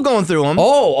 Oh, I'm still going through them.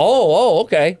 Oh,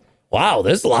 okay. Wow,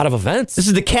 there's a lot of events. This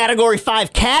is the Category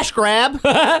 5 cash grab.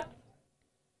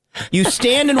 You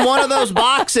stand in one of those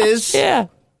boxes. Yeah.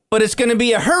 But it's going to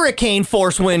be a hurricane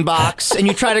force wind box, and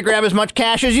you try to grab as much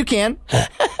cash as you can.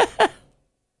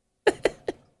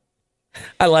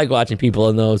 I like watching people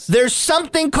in those. There's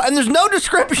something, and there's no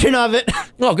description of it.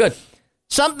 Oh, good.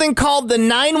 Something called the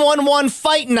 911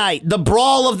 Fight Night, the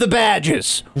Brawl of the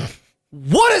Badges.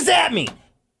 What does that mean?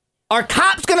 Are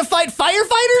cops going to fight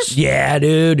firefighters? Yeah,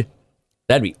 dude.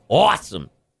 That'd be awesome.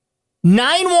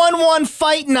 911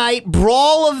 Fight Night,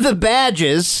 Brawl of the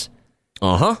Badges.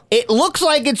 Uh-huh. It looks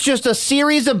like it's just a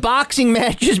series of boxing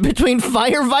matches between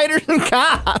firefighters and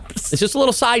cops. It's just a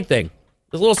little side thing.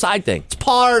 It's a little side thing. It's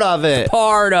part of it.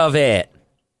 Part of it.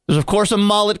 There's, of course, a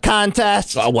mullet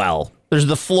contest. Oh, well. There's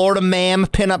the Florida Ma'am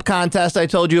pinup contest I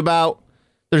told you about.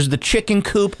 There's the chicken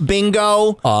coop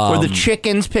bingo, where the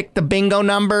chickens pick the bingo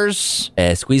numbers.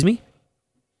 Squeeze me?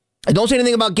 I don't say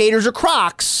anything about Gators or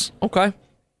Crocs. Okay.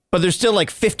 But there's still like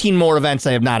 15 more events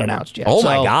they have not announced yet. Oh,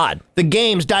 my God. The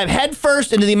games dive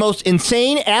headfirst into the most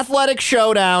insane athletic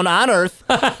showdown on Earth,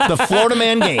 the Florida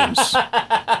Man Games.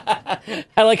 I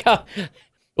like how...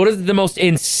 What is the most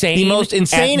insane... The most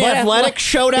insane athletic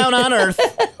showdown on Earth,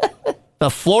 the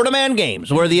Florida Man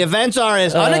Games, where the events are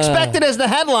as unexpected as the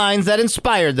headlines that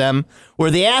inspired them,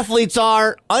 where the athletes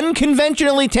are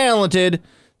unconventionally talented.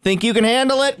 Think you can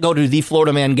handle it? Go to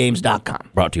thefloridamangames.com.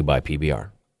 Brought to you by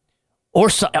PBR.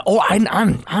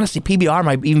 Honestly, PBR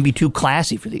might even be too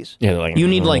classy for these. Yeah, like, you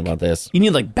need like about this. You need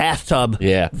like bathtub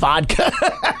vodka.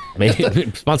 Maybe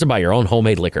sponsored by your own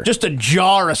homemade liquor. Just a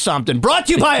jar of something. Brought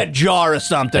to you by a jar of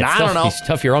something. I don't know.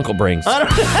 Stuff your uncle brings.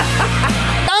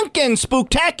 Duncan,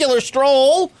 Spooktacular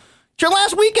Stroll. It's your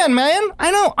last weekend, man.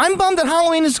 I know. I'm bummed that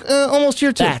Halloween is almost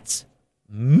here, too. That's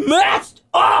messed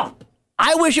up.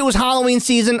 I wish it was Halloween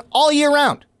season all year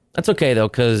round. That's okay, though,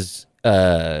 because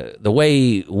the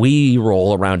way we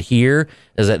roll around here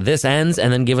is that this ends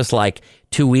and then give us like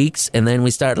 2 weeks, and then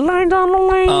we start light on the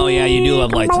lake. Oh, yeah, you do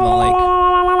love lights on the lake.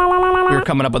 We were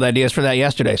coming up with ideas for that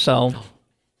yesterday, so...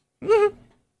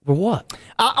 For what?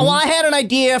 Well, I had an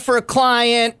idea for a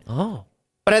client. Oh.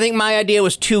 But I think my idea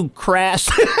was too crass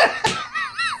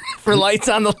for lights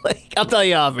on the lake. I'll tell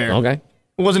you off air. Okay.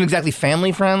 It wasn't exactly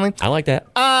family friendly. I like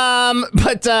that.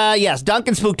 But yes,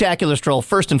 Duncan Spooktacular Stroll,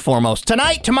 first and foremost.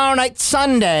 Tonight, tomorrow night,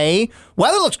 Sunday.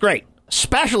 Weather looks great,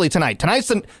 especially tonight.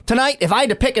 Tonight, if I had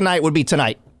to pick a night, would be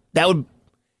tonight.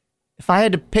 If I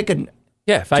had to pick a...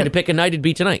 Yeah, if I had to pick a night, it'd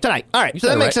be tonight. Tonight. All right, so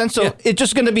that makes sense. So it's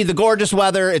just going to be the gorgeous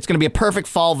weather. It's going to be a perfect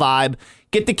fall vibe.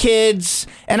 Get the kids.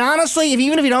 And honestly,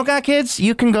 even if you don't got kids,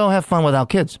 you can go have fun without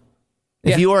kids.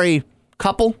 If you are a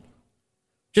couple,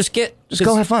 just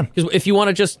go have fun. Because if you want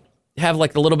to just have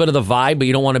like a little bit of the vibe, but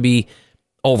you don't want to be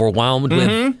overwhelmed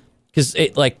with... Because,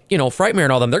 Frightmare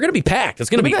and all them, they're going to be packed. It's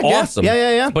going to be awesome.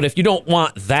 Yeah. But if you don't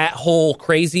want that whole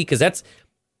crazy, because that's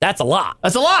a lot.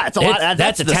 That's a lot. It's a lot.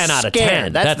 That's a 10 out of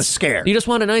 10. That's the scare. You just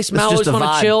want a nice mellow, just want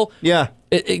to chill. Yeah.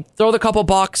 Throw the couple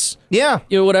bucks. Yeah.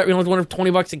 Whatever.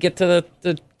 $20 to get to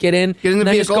get in. Get in the and then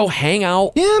vehicle. Just go hang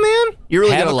out. Yeah, man. You're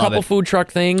really going to love it. Have a couple food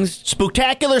truck things.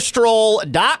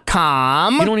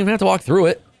 Spooktacularstroll.com. You don't even have to walk through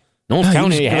it. No one's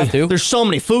telling you have to. There's so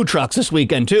many food trucks this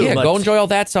weekend, too. Yeah, go enjoy all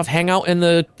that stuff. Hang out in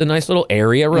the nice little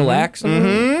area. Relax.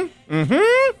 And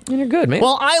you're good, man.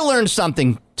 Well, I learned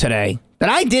something today that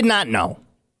I did not know.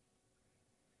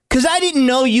 Because I didn't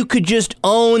know you could just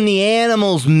own the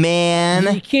animals,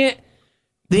 man. You can't.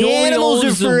 The animals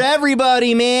are for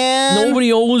everybody, man.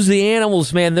 Nobody owns the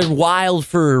animals, man. They're wild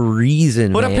for a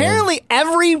reason, But man. apparently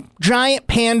every giant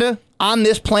panda on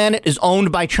this planet is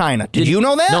owned by China. Did you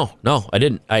know that? No, I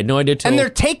didn't. I had no idea. And they're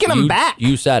taking them back.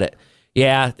 You said it.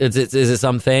 Yeah, is it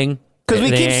something? Because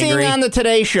we keep seeing on the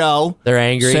Today Show, they're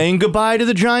angry, saying goodbye to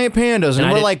the giant pandas,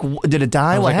 and we're like, did it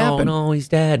die? What happened? Oh no, he's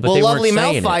dead. But well, Lovely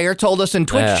Malfire told us in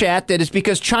Twitch chat that it's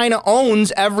because China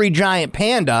owns every giant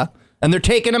panda, and they're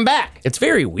taking them back. It's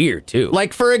very weird too.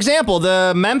 Like for example,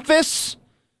 the Memphis.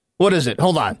 What is it?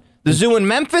 Hold on. The zoo in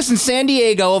Memphis and San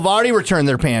Diego have already returned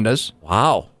their pandas.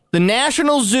 Wow. The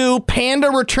National Zoo panda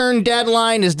return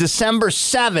deadline is December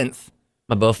 7th.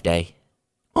 My birthday.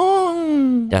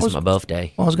 Oh. That's my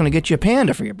birthday. Well, I was going to get you a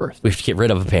panda for your birthday. We have to get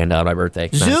rid of a panda on my birthday.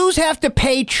 Zoos have to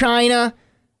pay China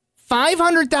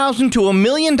 $500,000 to $1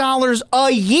 million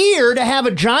a year to have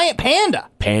a giant panda.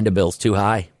 Panda bill's too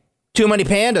high. Too many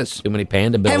pandas. Too many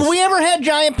panda bills. Have we ever had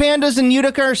giant pandas in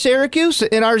Utica or Syracuse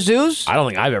in our zoos? I don't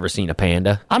think I've ever seen a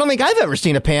panda. I don't think I've ever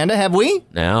seen a panda. Have we?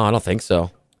 No, I don't think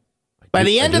so. By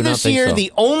the end of this year,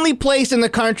 the only place in the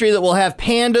country that will have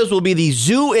pandas will be the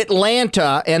Zoo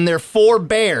Atlanta and their 4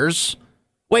 bears.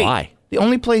 Wait. Why? The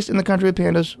only place in the country with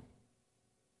pandas?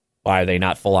 Why are they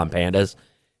not full on pandas?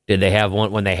 Did they have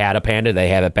one when they had a panda? They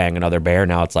have it bang another bear.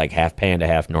 Now it's like half panda,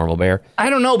 half normal bear. I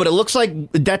don't know, but it looks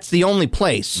like that's the only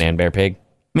place. Man, bear, pig.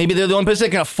 Maybe they're the only place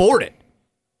that can afford it.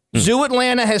 Zoo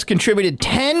Atlanta has contributed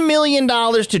 $10 million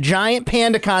to giant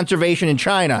panda conservation in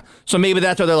China. So maybe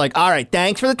that's where they're like, all right,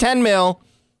 thanks for the $10 million.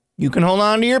 You can hold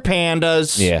on to your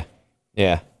pandas. Yeah.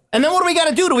 Yeah. And then what do we got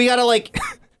to do? Do we got to like,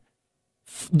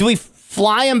 do we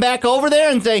fly them back over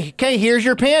there and say, okay, here's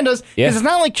your pandas? Yeah. Because it's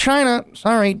not like China,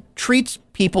 treats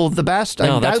people the best.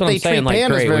 No, I that's doubt what they I'm saying. treat Like, pandas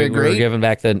great. very We were great. giving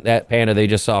back that panda they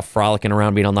just saw frolicking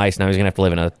around being all nice. Now he's going to have to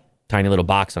live in a tiny little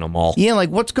box in a mall. Yeah,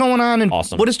 like what's going on? And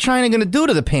awesome. What is China going to do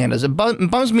to the pandas? It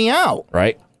bums me out.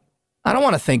 Right? I don't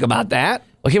want to think about that.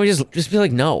 Well, can't we just be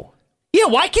like, no? Yeah,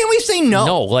 why can't we say no?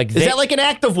 No, like is that like an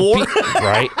act of war?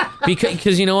 Right?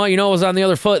 Because you know what? You know what was on the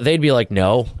other foot? They'd be like,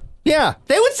 no. Yeah,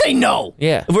 they would say no.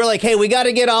 Yeah. If we're like, hey, we got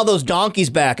to get all those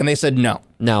donkeys back, and they said no.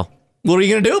 No. What are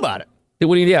you going to do about it?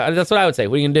 What do you? Yeah, that's what I would say.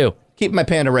 What are you gonna do? Keep my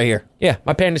panda right here. Yeah,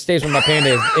 my panda stays where my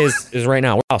panda is right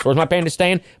now. Where's my panda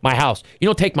staying? My house. You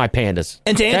don't take my pandas.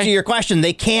 And to answer your question,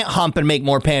 they can't hump and make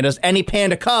more pandas. Any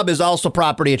panda cub is also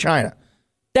property of China.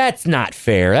 That's not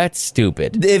fair. That's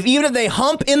stupid. Even if they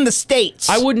hump in the States.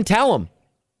 I wouldn't tell them.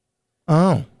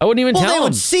 Oh. I wouldn't even tell them. Well, they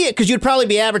would see it because you'd probably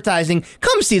be advertising,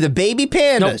 come see the baby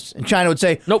pandas. Nope. And China would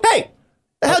say, nope. Hey,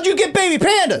 how'd you get baby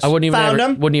pandas? I wouldn't even Found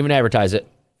them. Wouldn't even advertise it.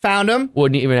 Found them.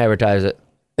 Wouldn't even advertise it.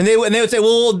 And they would say,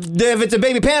 well, if it's a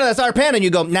baby panda, that's our panda. And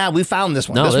you go, nah, we found this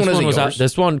one. No, this one was yours.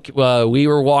 This one, we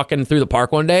were walking through the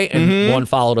park one day, and one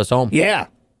followed us home. Yeah.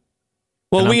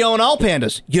 Well, we own all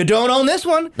pandas. You don't own this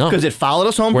one because it followed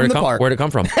us home from the park. Where'd it come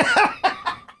from?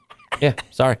 Yeah,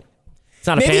 sorry. It's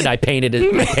not a panda. I painted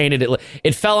it.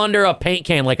 It fell under a paint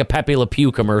can like a Pepe Le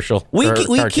Pew commercial. We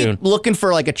keep looking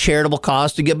for like a charitable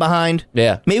cause to get behind.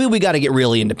 Yeah. Maybe we got to get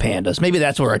really into pandas. Maybe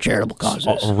that's where our charitable cause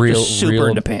is. Just super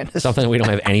into pandas. Something we don't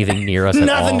have anything near us at all.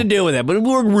 Nothing to do with it, but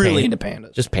we're really into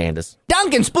pandas. Just pandas.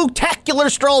 Duncan, Spooktacular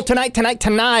Stroll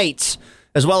tonight,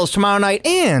 as well as tomorrow night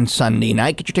and Sunday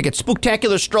night. Get your tickets,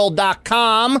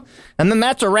 spooktacularstroll.com. And then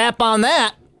that's a wrap on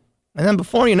that. And then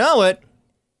before you know it,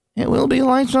 it will be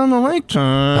lights on the lake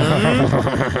time.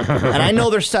 And I know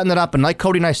they're setting it up. And like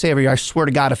Cody and I say every year, I swear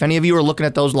to God, if any of you are looking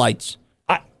at those lights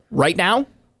right now,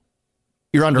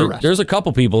 you're under arrest. There's a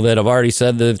couple people that have already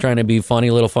said they're trying to be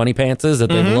funny little funny pantses that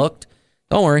they've looked.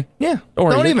 Don't worry. Yeah. Don't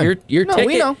worry. Don't even.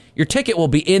 Your ticket will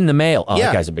be in the mail. Oh, yeah.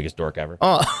 That guy's the biggest dork ever.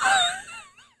 Oh.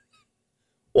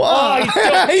 Whoa.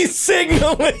 He's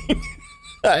signaling.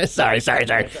 Sorry.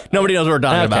 Nobody knows what we're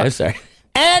talking about. I'm sorry.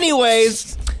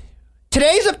 Anyways,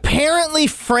 today's apparently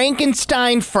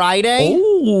Frankenstein Friday.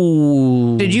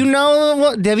 Ooh. Did you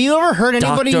know? Have you ever heard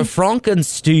anybody? Dr.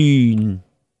 Frankenstein.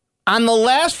 On the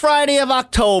last Friday of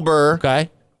October, okay,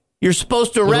 you're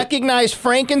supposed to recognize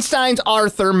Frankenstein's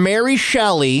author, Mary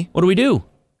Shelley. What do we do?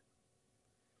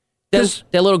 That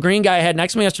little green guy I had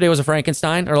next to me yesterday was a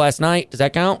Frankenstein, or last night. Does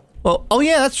that count? Well, oh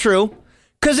yeah, that's true.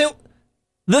 Because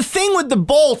the thing with the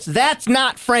bolts, that's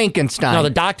not Frankenstein. No, the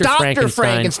Dr.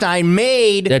 Frankenstein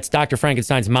made... That's Dr.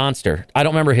 Frankenstein's monster. I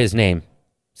don't remember his name.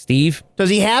 Steve? Does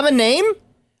he have a name?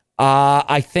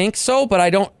 I think so, but I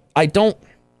don't...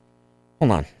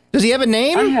 Hold on. Does he have a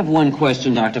name? I have one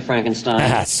question, Dr. Frankenstein.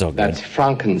 That's so good. That's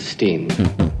Frankenstein. It's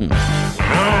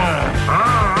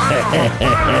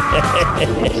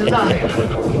alive.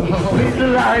 It's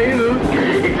alive.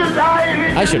 It's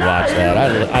alive. I should watch that.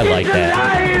 I like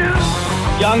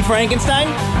that. Young Frankenstein?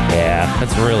 Yeah,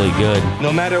 that's really good.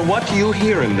 No matter what you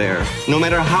hear in there, no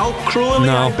matter how cruelly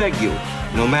I beg you,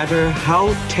 no matter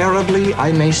how terribly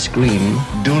I may scream,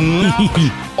 do not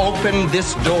open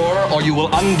this door or you will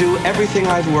undo everything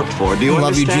I've worked for. Do you Love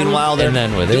understand? you, Gene Wilder. And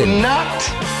then with do it. not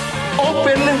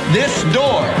open this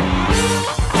door.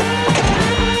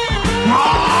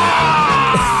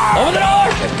 Open the door!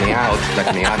 Let me out.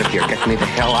 Let me out of here. Get me the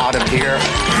hell out of here.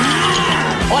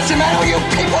 What's the matter with you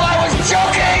people? I was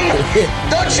joking!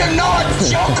 Don't you know a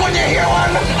joke when you hear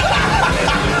one?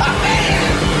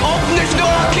 Open this door,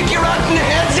 I'll kick your rotten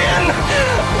heads in!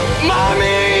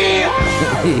 Mommy!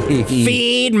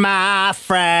 Feed my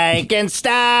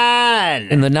Frankenstein!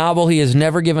 In the novel, he has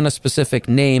never given a specific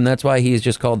name. That's why he is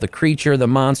just called the creature, the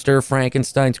monster,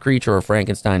 Frankenstein's creature, or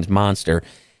Frankenstein's monster.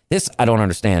 This I don't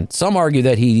understand. Some argue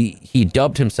that he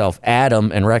dubbed himself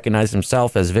Adam and recognized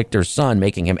himself as Victor's son,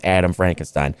 making him Adam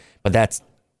Frankenstein. But that's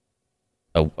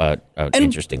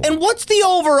interesting one. And what's the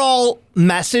overall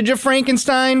message of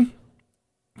Frankenstein?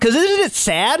 Because isn't it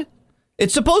sad?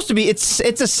 It's supposed to be. It's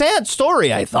a sad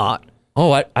story, I thought.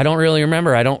 Oh, I don't really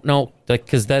remember. I don't know.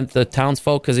 Because then the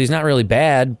townsfolk, because he's not really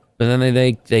bad, but then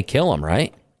they kill him,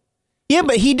 right? Yeah,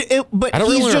 but he's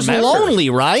really just lonely,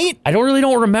 right? I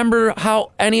don't remember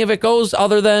how any of it goes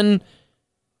other than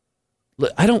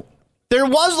There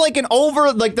was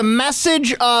the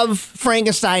message of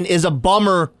Frankenstein is a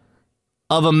bummer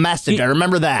of a message. I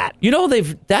remember that.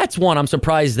 That's one I'm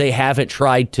surprised they haven't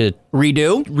tried to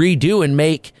redo and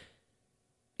make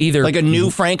either like a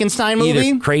new Frankenstein movie,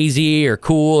 either crazy or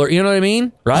cool, or you know what I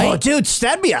mean, right? Oh, dude,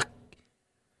 that'd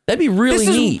be really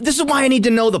neat. This is why I need to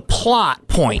know the plot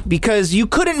point, because you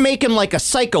couldn't make him like a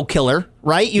psycho killer,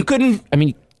 right? You couldn't. I mean,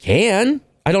 you can.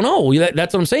 I don't know.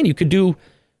 That's what I'm saying. You could do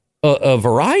a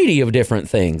variety of different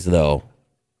things, though.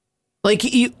 Like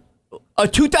a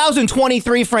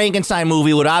 2023 Frankenstein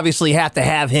movie would obviously have to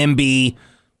have him be,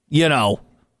 he'd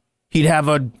have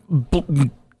a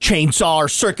chainsaw or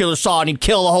circular saw and he'd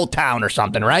kill the whole town or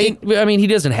something, right? I mean, he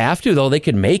doesn't have to, though. They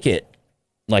could make it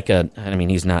like doesn't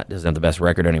have the best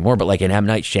record anymore, but like an M.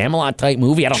 Night Shyamalan type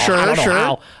movie. I don't know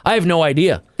how. I have no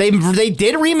idea. They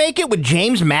did remake it with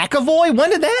James McAvoy. When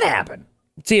did that happen?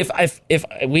 See, if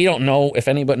we don't know, if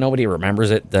nobody remembers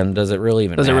it, then does it really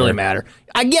even matter? Does it really matter?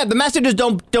 The message is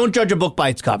don't judge a book by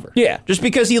its cover. Yeah. Just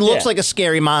because he looks like a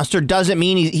scary monster doesn't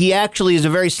mean he actually is a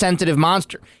very sensitive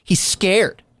monster. He's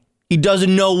scared. He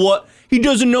doesn't know what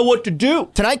to do.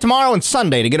 Tonight, tomorrow, and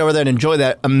Sunday to get over there and enjoy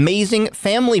that amazing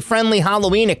family-friendly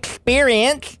Halloween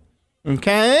experience.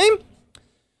 Okay?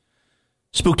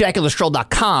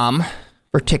 Spooktacularstroll.com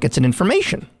for tickets and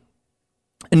information.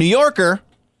 A New Yorker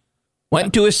went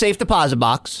into his safe deposit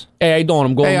box. Hey, how you doing?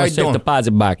 I'm going to my safe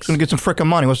deposit box. Gonna get some frickin'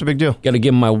 money. What's the big deal? Got to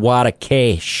give him my wad of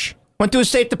cash. Went to his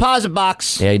safe deposit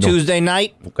box Tuesday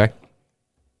night. Okay.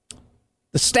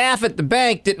 The staff at the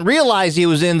bank didn't realize he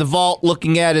was in the vault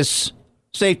looking at his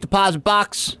safe deposit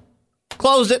box.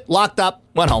 Closed it, locked up,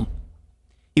 went home.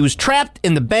 He was trapped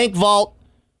in the bank vault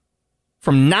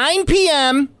from 9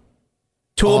 p.m.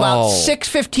 to about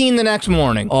 6:15 the next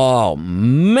morning. Oh,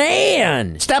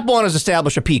 man. Step one is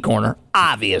establish a pee corner,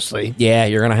 obviously. Yeah,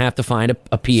 you're going to have to find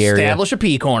a pee area. Establish a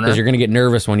pee corner. Because you're going to get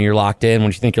nervous when you're locked in,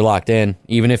 when you think you're locked in.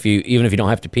 Even if you don't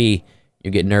have to pee,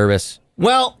 you get nervous.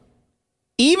 Well,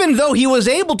 even though he was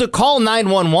able to call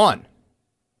 911,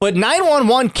 but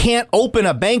 911 can't open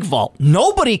a bank vault.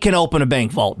 Nobody can open a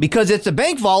bank vault because it's a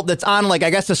bank vault that's on,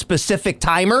 a specific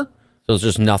timer. So it's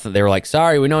just nothing. They were like,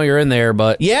 sorry, we know you're in there,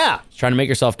 but just trying to make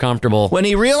yourself comfortable. When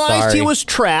he realized he was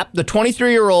trapped, the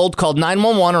 23-year-old called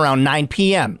 911 around 9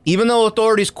 p.m. Even though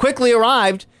authorities quickly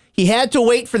arrived, he had to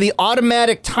wait for the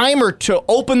automatic timer to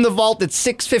open the vault at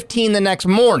 6:15 the next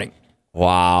morning.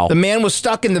 Wow. The man was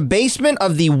stuck in the basement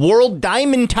of the World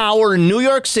Diamond Tower in New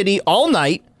York City all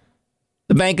night.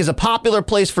 The bank is a popular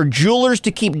place for jewelers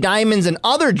to keep diamonds and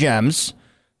other gems.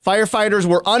 Firefighters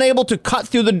were unable to cut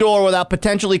through the door without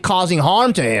potentially causing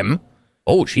harm to him.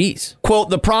 Oh, jeez. Quote,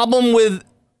 the problem with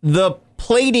the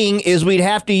plating is we'd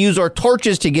have to use our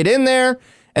torches to get in there,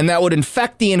 and that would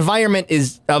infect the environment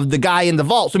of the guy in the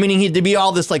vault. So meaning he'd be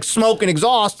all this smoke and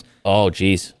exhaust. Oh,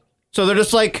 jeez. So they're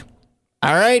just like,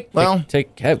 all right, well.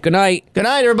 Good night. Good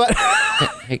night, everybody.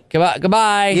 Hey,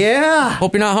 goodbye. Yeah.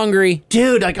 Hope you're not hungry.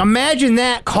 Dude, imagine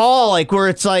that call, where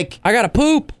it's like, I gotta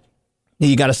poop.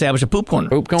 You got to establish a poop corner.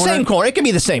 Same corner. It can be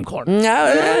the same corner. No,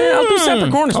 I'll do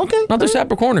separate corners. Okay. I'll do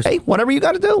separate corners. Hey, whatever you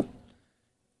got to do.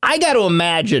 I got to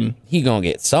imagine. He going to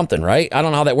get something, right? I don't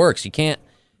know how that works. You can't.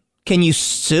 Can you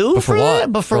sue for that?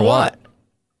 What? But for what?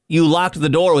 You locked the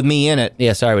door with me in it.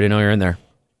 Yeah, sorry, we didn't know you were in there.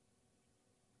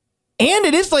 And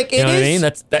it is you know what I mean?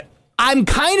 That's that. I'm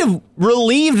kind of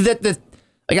relieved that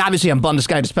obviously I'm bummed this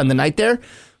guy to spend the night there.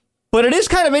 But it is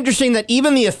kind of interesting that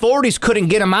even the authorities couldn't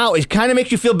get him out. It kind of makes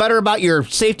you feel better about your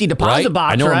safety deposit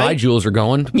box, I know where my jewels are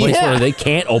going. Place where they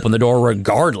can't open the door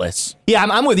regardless. Yeah,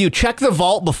 I'm with you. Check the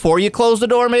vault before you close the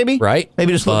door, maybe. Right.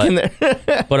 Maybe just look in there.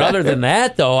 But other than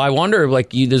that, though, I wonder,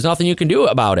 there's nothing you can do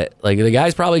about it. The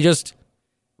guy's probably just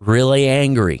really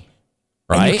angry,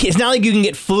 right? It's not like you can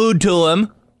get food to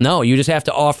him. No, you just have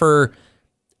to offer,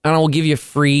 I don't know, we'll give you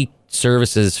free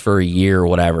services for a year or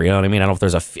whatever. You know what I mean? I don't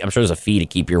know if I'm sure there's a fee to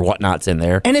keep your whatnots in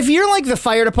there. And if you're the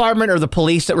fire department or the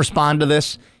police that respond to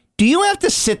this, do you have to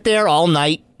sit there all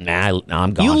night? Nah,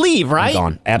 I'm gone. You leave, right? I'm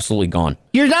gone. Absolutely gone.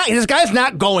 You're not. This guy's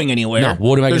not going anywhere. No,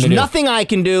 what am I going to do? There's nothing I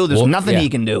can do. There's nothing he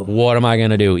can do. What am I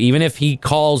going to do? Even if he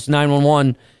calls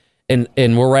 911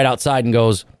 and we're right outside and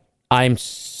goes, I'm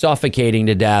suffocating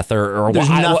to death, or there's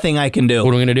nothing I can do.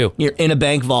 What are we going to do? You're in a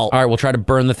bank vault. All right, we'll try to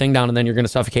burn the thing down, and then you're going to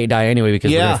suffocate, die anyway,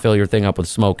 because we're going to fill your thing up with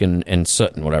smoke and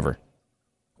soot and whatever.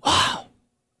 Wow.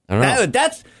 I don't know.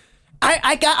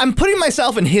 I'm putting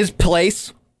myself in his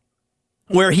place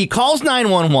where he calls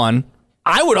 911.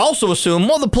 I would also assume,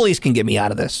 well, the police can get me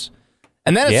out of this.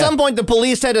 And then at some point, the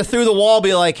police had to, through the wall,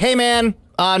 be like, hey, man,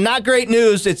 not great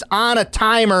news. It's on a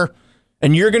timer,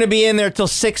 and you're going to be in there till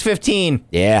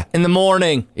 6:15 in the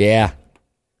morning. Yeah.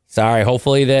 Sorry,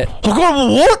 hopefully that...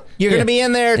 What? You're going to be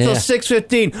in there till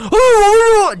 6:15.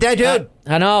 Dude.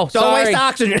 I know. Don't waste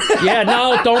oxygen.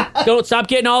 No, don't stop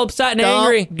getting all upset and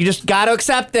angry. You just got to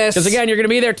accept this. Because again, you're going to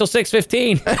be there till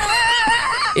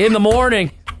 6:15 in the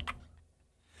morning.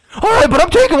 All right, but I'm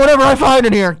taking whatever I find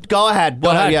in here. Go ahead.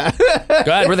 Go ahead. Yeah.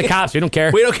 Go ahead. We're the cops. We don't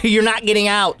care. You're not getting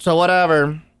out, so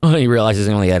whatever. He realizes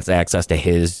he only has access to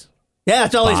his. Yeah,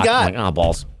 that's all he's got. Like,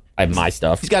 balls. I have my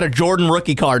stuff. He's got a Jordan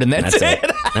rookie card, and that's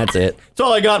it. That's it. That's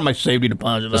all I got in my safety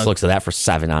deposit. Just looks at that for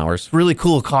 7 hours. Really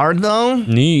cool card, though.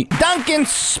 Neat. Duncan's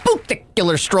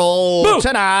Spooktacular Stroll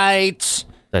tonight.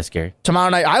 That's scary. Tomorrow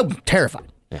night, I'm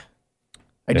terrified. Yeah.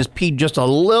 I just peed just a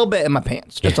little bit in my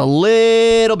pants. Just a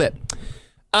little bit.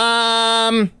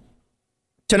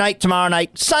 Tonight, tomorrow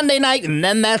night, Sunday night, and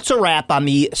then that's a wrap on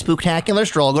the Spooktacular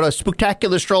Stroll. Go to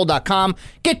spooktacularStroll.com.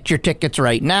 Get your tickets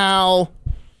right now.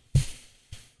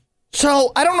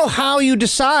 So, I don't know how you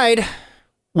decide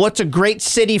what's a great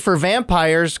city for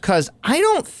vampires, because I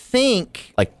don't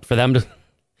think... Like, for them to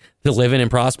live in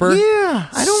and prosper? Yeah,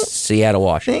 I don't... Seattle,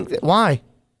 Washington. Why?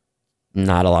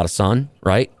 Not a lot of sun,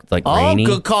 right? It's like rainy.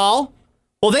 Oh, good call.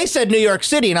 Well, they said New York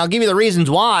City, and I'll give you the reasons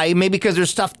why. Maybe because there's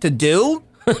stuff to do.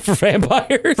 For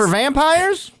vampires? For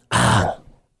vampires?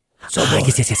 So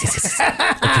yes.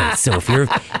 Okay, so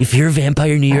if you're a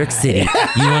vampire in New York City,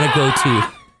 you want to go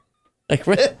to... Like,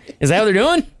 is that what they're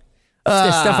doing? Is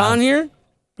there stuff on here?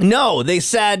 No, they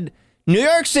said New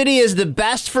York City is the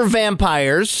best for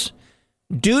vampires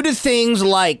due to things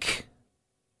like...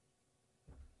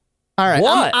 All right,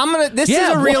 what? I'm gonna... This is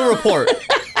a real report.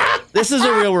 This is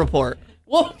a real report.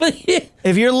 Well,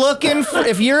 if you're looking for...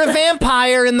 If you're a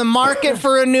vampire in the market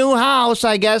for a new house,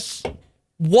 I guess...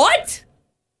 What?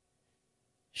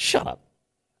 Shut up.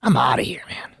 I'm out of here,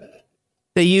 man.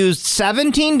 They used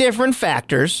 17 different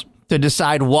factors to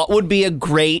decide what would be a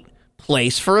great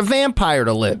place for a vampire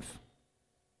to live.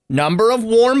 Number of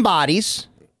warm bodies,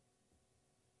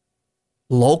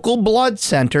 local blood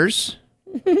centers,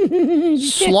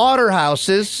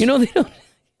 slaughterhouses. You know,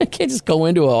 I can't just go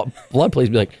into a blood place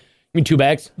and be like, you mean 2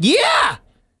 bags? Yeah!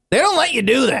 They don't let you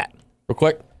do that. Real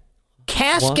quick.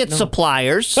 Casket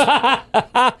suppliers.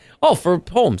 Oh, for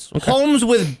homes. Okay. Homes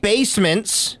with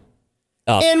basements.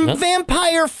 And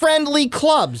vampire-friendly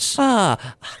clubs.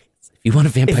 If you want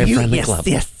a vampire-friendly club.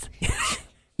 Yes.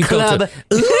 You club.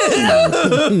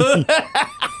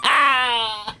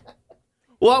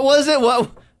 What was it?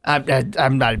 What?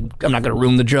 I'm not going to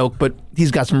ruin the joke, but he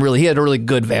had a really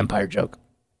good vampire joke.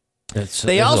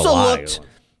 They also looked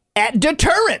at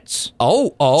deterrents.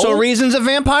 Oh. So reasons a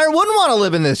vampire wouldn't want to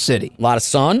live in this city. A lot of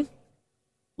sun?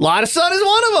 A lot of sun is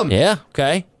one of them. Yeah,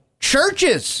 okay.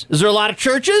 Churches. Is there a lot of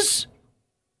churches?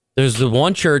 There's the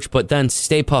one church, but then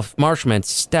Stay Puft Marshman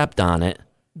stepped on it.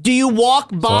 Do you walk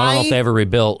by? So I don't know if they ever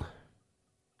rebuilt.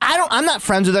 I'm not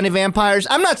friends with any vampires.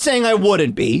 I'm not saying I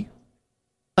wouldn't be.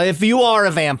 If you are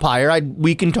a vampire,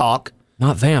 we can talk.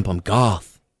 Not vamp, I'm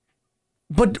goth.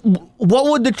 But what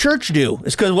would the church do?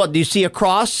 It's because what? Do you see a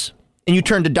cross and you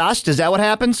turn to dust? Is that what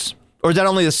happens? Or is that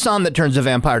only the sun that turns a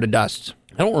vampire to dust?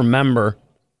 I don't remember.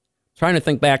 Trying to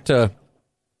think back to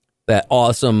that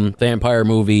awesome vampire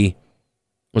movie.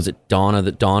 Was it Dawn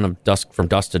of Dusk from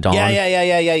Dusk to Dawn?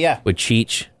 Yeah. With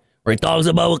Cheech, where he talks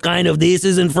about what kind of this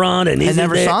is in front and I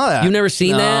never saw that. You've never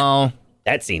seen that? No.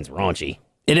 That scene's raunchy.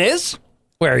 It is?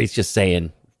 Where he's just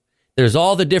saying, there's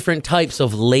all the different types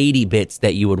of lady bits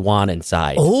that you would want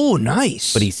inside. Oh,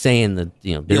 nice. But he's saying the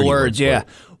dirty words, yeah.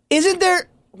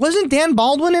 Wasn't Dan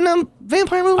Baldwin in a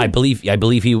vampire movie? I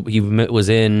believe he was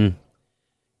in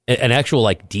an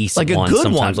actual decent one. Like a good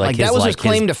sometimes, one. Like that was his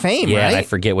claim to fame, yeah, right? I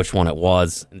forget which one it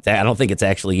was. I don't think it's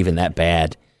actually even that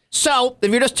bad. So,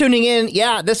 if you're just tuning in,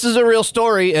 this is a real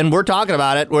story, and we're talking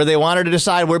about it, where they wanted to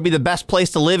decide where'd be the best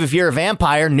place to live if you're a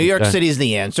vampire. New York City is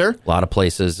the answer. A lot of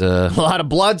places. A lot of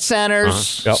blood centers,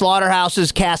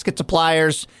 slaughterhouses, casket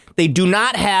suppliers. They do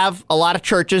not have a lot of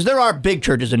churches. There are big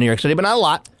churches in New York City, but not a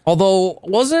lot. Although,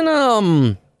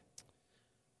 wasn't,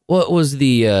 what was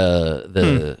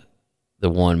the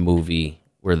one movie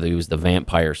where he was the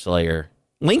vampire slayer?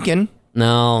 Lincoln.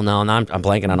 No, I'm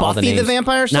blanking on all the Buffy names. the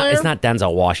Vampire Slayer? No, it's not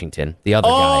Denzel Washington. The other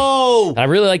guy. I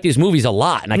really like these movies a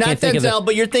lot, and I Not can't think Denzel, of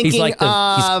but you're thinking he's like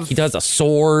of he does a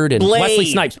sword and Blade. Wesley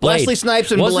Snipes. Blade. Wesley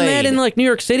Snipes and Wasn't Blade. that in like New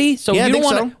York City? So Yeah, you I don't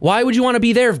think want so. Why would you want to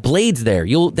be there if Blade's there?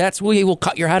 That's where he will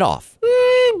cut your head off.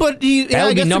 But That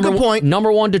would be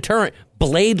number one deterrent.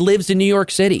 Blade lives in New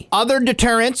York City. Other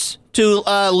deterrents to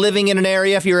living in an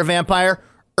area if you're a vampire: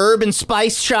 urban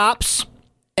spice shops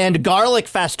and garlic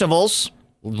festivals.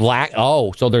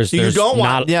 So there's there's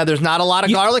not a lot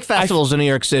of garlic festivals in New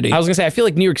York City. I was gonna say I feel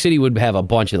like New York City would have a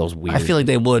bunch of those weird. I feel like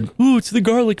they would. Ooh, it's the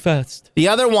garlic fest. The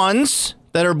other ones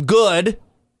that are good: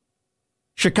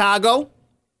 Chicago,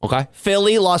 okay,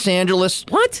 Philly, Los Angeles.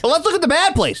 What? Well, let's look at the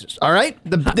bad places. All right,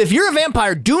 if you're a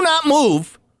vampire, do not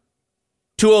move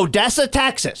to Odessa,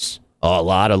 Texas. Oh, a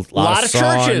lot of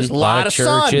churches, a lot of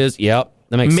churches. sun. Yep.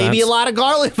 That makes Maybe sense. a lot of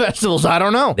garlic festivals. I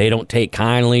don't know. They don't take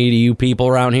kindly to you people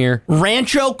around here.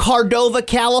 Rancho Cordova,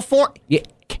 California.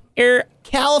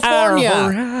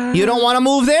 California. You don't want to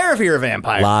move there if you're a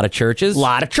vampire. A lot of churches. A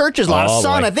lot of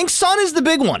sun. Boy. I think sun is the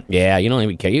big one. Yeah, you don't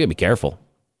even care. You gotta be careful.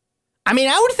 I mean,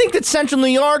 I would think that Central New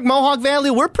York, Mohawk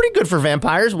Valley, we're pretty good for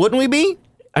vampires, wouldn't we be?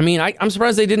 I mean, I'm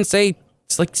surprised they didn't say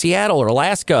it's like Seattle or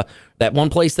Alaska, that one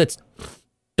place that's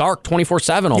dark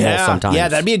 24/7 almost sometimes. Yeah,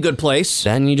 that'd be a good place.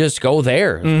 Then you just go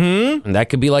there. Mm-hmm. And that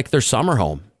could be like their summer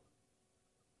home.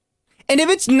 And if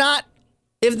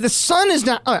the sun is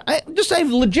not,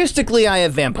 logistically, I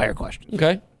have vampire questions.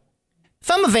 Okay. If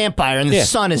I'm a vampire and the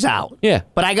sun is out,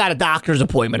 but I got a doctor's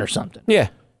appointment or something, can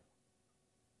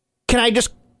I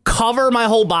just cover my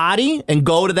whole body and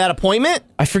go to that appointment?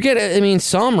 I forget. I mean,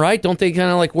 some, right? Don't they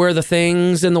kind of like wear the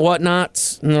things and the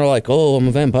whatnots? And they're like, oh, I'm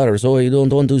a vampire, so I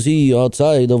don't want to see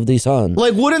outside of the sun.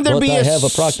 Like, wouldn't there be I have a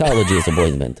proctologist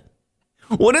appointment.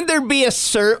 Wouldn't there be a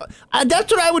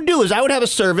that's what I would do, is I would have a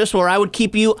service where I would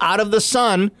keep you out of the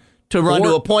sun to run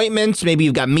to appointments. Maybe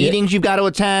you've got meetings you've got to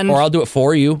attend. Or I'll do it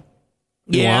for you.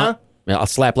 Yeah. I'll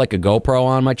slap like a GoPro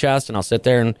on my chest and I'll sit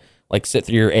there and like sit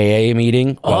through your AA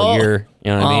meeting while you're,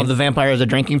 you know what I mean? The vampire has a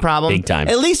drinking problem? Big time.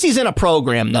 At least he's in a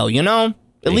program, though, you know?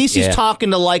 At least he's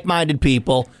talking to like-minded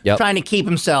people, trying to keep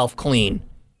himself clean.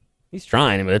 He's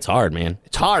trying, but it's hard, man.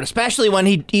 It's hard, especially when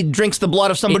he drinks the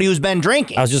blood of somebody who's been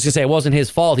drinking. I was just going to say, it wasn't his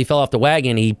fault. He fell off the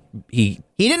wagon. He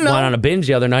didn't know. Went on a binge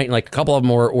the other night, and like a couple of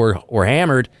them were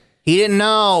hammered. He didn't know.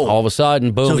 All of a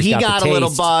sudden, boom, so he got the a little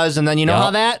taste. buzz, and then you know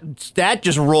how that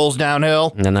just rolls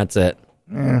downhill. And then that's it.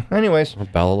 Anyways. Or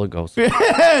Bela Lugosi.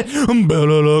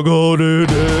 Bela Lugosi.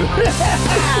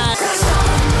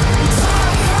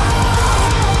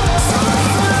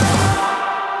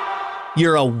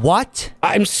 You're a what?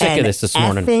 I'm sick of this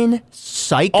morning. Effing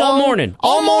psycho?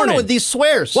 All morning with these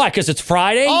swears. Why? Because it's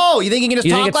Friday? Oh, you think you can just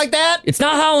talk like that? It's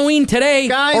not Halloween today.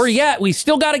 Guys. Or yet. We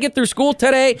still got to get through school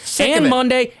today and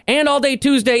Monday and all day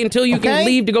Tuesday until you can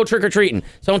leave to go trick-or-treating.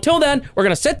 So until then, we're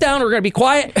going to sit down, we're going to be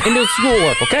quiet and do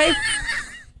schoolwork, okay?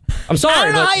 I'm sorry. I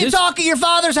don't know how you talk at your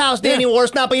father's house, Danny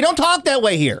Worsnop, but you don't talk that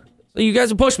way here. So you guys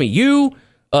have pushed me. You...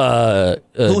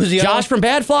 Who's the Josh from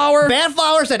Bad Flower? Bad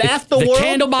Flower said F the world. The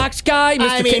Candlebox guy,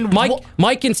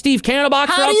 Mike and Steve Candlebox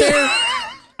are out there.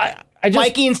 I just,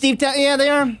 Mikey and Steve, yeah, they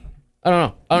are. I don't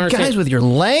know. I don't understand. Guys with your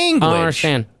language. I don't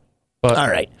understand. But all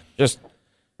right, just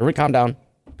everybody calm down.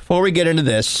 Before we get into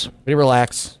this, everybody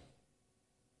relax.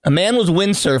 A man was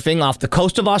windsurfing off the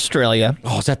coast of Australia.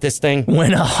 Oh, is that this thing?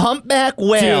 When a humpback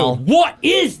whale... Dude, what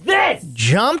is this?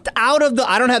 Jumped out of the...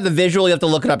 I don't have the visual. You have to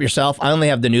look it up yourself. I only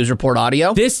have the news report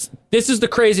audio. This is the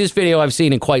craziest video I've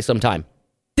seen in quite some time.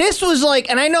 This was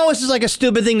like... And I know this is like a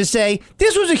stupid thing to say.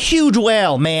 This was a huge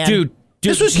whale, man. Dude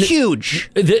this was huge.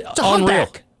 It's a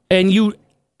humpback. And you...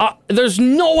 there's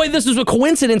no way this is a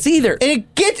coincidence either. And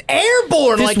it gets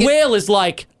airborne. This whale is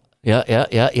like...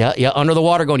 Yeah. Under the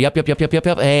water going, yep.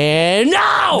 And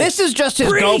no! This is just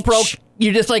his GoPro.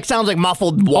 You just like, sounds like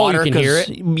muffled water. Oh, you can hear it?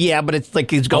 Yeah, but it's like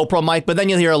his GoPro mic. But then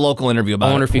you'll hear a local interview about it.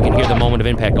 I wonder if you can hear the moment of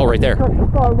impact. Oh, right there.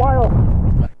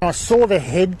 I saw the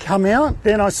head come out,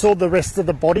 then I saw the rest of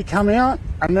the body come out,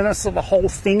 and then I saw the whole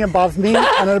thing above me.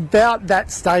 And at about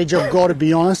that stage, I've got to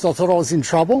be honest, I thought I was in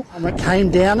trouble. And it came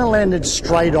down and landed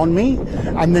straight on me,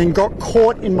 and then got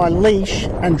caught in my leash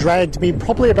and dragged me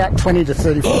probably about 20 to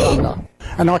 30 feet under.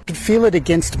 And I could feel it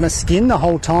against my skin the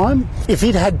whole time. If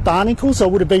it had barnacles, I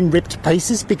would have been ripped to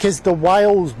pieces because the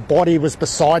whale's body was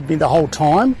beside me the whole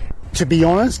time. To be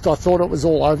honest, I thought it was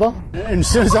all over. And as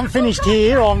soon as I'm finished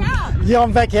here,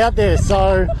 I'm back out there.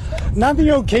 So nothing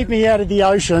will keep me out of the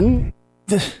ocean.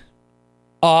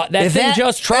 That thing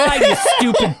just tried,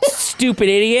 you stupid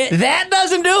idiot. That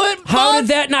doesn't do it. How did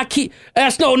that not keep?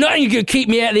 That's nothing you can keep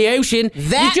me at the ocean.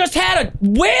 You just had a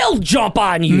whale jump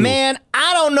on you. Man,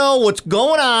 I don't know what's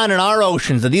going on in our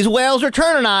oceans. That these whales are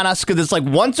turning on us because it's like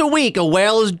once a week a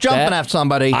whale is jumping at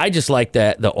somebody. I just like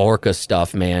the orca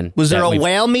stuff, man. Was there a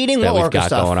whale meeting? That What we've orca got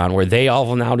stuff going on where they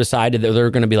all now decided that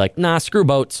they're going to be like, nah, screw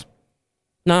boats.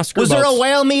 Nah, screw Was boats. there a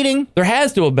whale meeting? There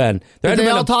has to have been. They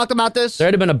all talked about this? There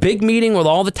had been a big meeting with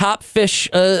all the top fish,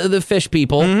 the fish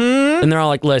people, and they're all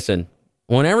like, listen,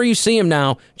 whenever you see them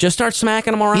now, just start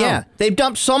smacking them around. Yeah, they've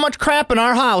dumped so much crap in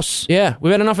our house. Yeah,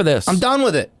 we've had enough of this. I'm done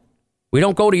with it. We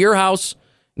don't go to your house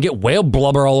and get whale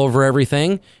blubber all over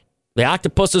everything. The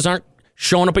octopuses aren't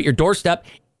showing up at your doorstep,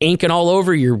 inking all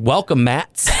over your welcome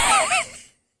mats.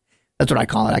 That's what I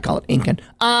call it. I call it inking.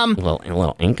 A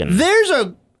little inking.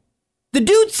 The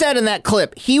dude said in that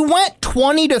clip, he went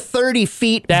 20 to 30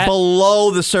 feet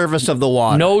below the surface of the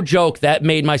water. No joke. That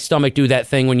made my stomach do that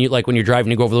thing when you're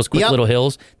driving to go over those quick little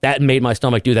hills. That made my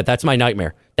stomach do that. That's my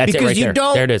nightmare. That's because it right you there.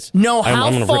 Don't there it is. Know I'm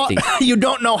how gonna far, rip these. you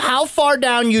don't know how far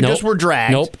down you just were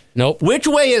dragged. Nope. Which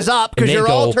way is up because you're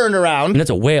all turned around. And it's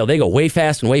a whale. They go way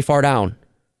fast and way far down.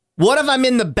 What if I'm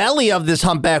in the belly of this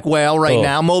humpback whale right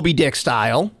now, Moby Dick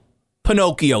style,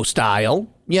 Pinocchio style?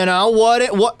 You know,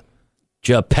 what?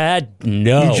 Geppetto.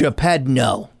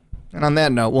 And on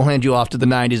that note, we'll hand you off to the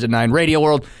 90s at 9 Radio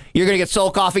World. You're going to get soul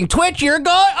coughing. Twitch, you're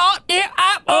going.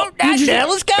 That's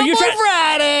Dallas Cowboy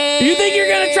Friday. You think you're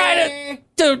going to try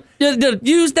to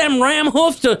use them ram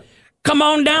hoofs to come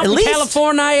on down from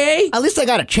California? At least I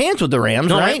got a chance with the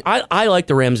Rams, right? I like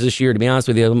the Rams this year, to be honest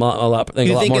with you, a lot more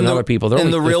than other people. In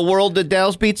the real world, did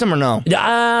Dallas beat them or no?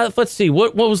 Let's see.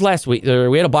 What was last week?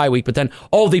 We had a bye week, but then,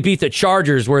 they beat the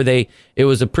Chargers where it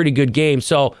was a pretty good game.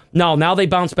 So, no, now they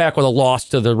bounce back with a loss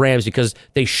to the Rams because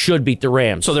they should beat the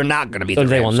Rams. So they're not going to beat the Rams.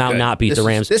 They will now not beat the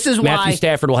Rams. This is Matthew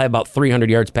Stafford will have about 300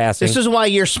 yards passing. This is why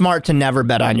you're smart to never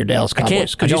bet on your Dallas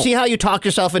Cowboys. Because you see how you talk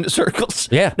yourself into circles?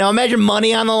 Yeah. Now imagine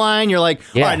money on the line. You're like,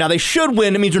 all right, now they should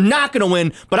win. It means they're not going to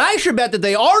win. But I should bet that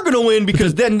they are going to win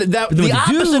because then the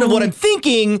opposite of what I'm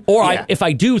thinking. Or if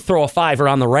I do throw a fiver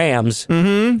on the Rams,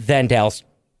 then Dallas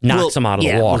knocks them out of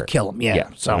the water. We'll kill them. Yeah.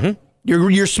 So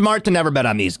you're smart to never bet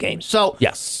on these games. So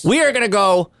yes, we are going to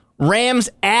go Rams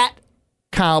at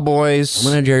Cowboys.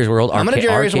 I'm in a Jerry's World. I'm in a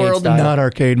Jerry's World, style. not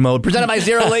arcade mode. Presented by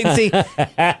Zero Latency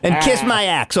and Kiss My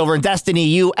Axe over in Destiny,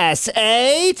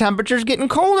 USA. Temperatures getting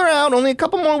colder out. Only a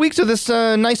couple more weeks of this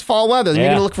nice fall weather. You're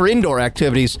going to look for indoor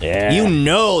activities. Yeah. You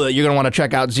know that you're going to want to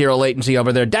check out Zero Latency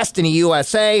over there. Destiny,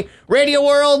 USA. Radio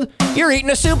World, you're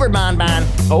eating a super bonbon.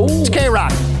 It's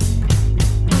K-Rock.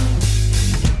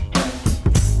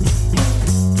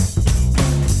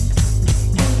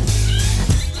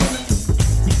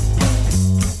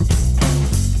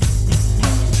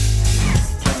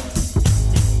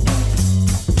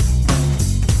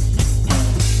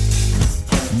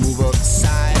 Move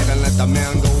outside and let the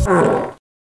man go.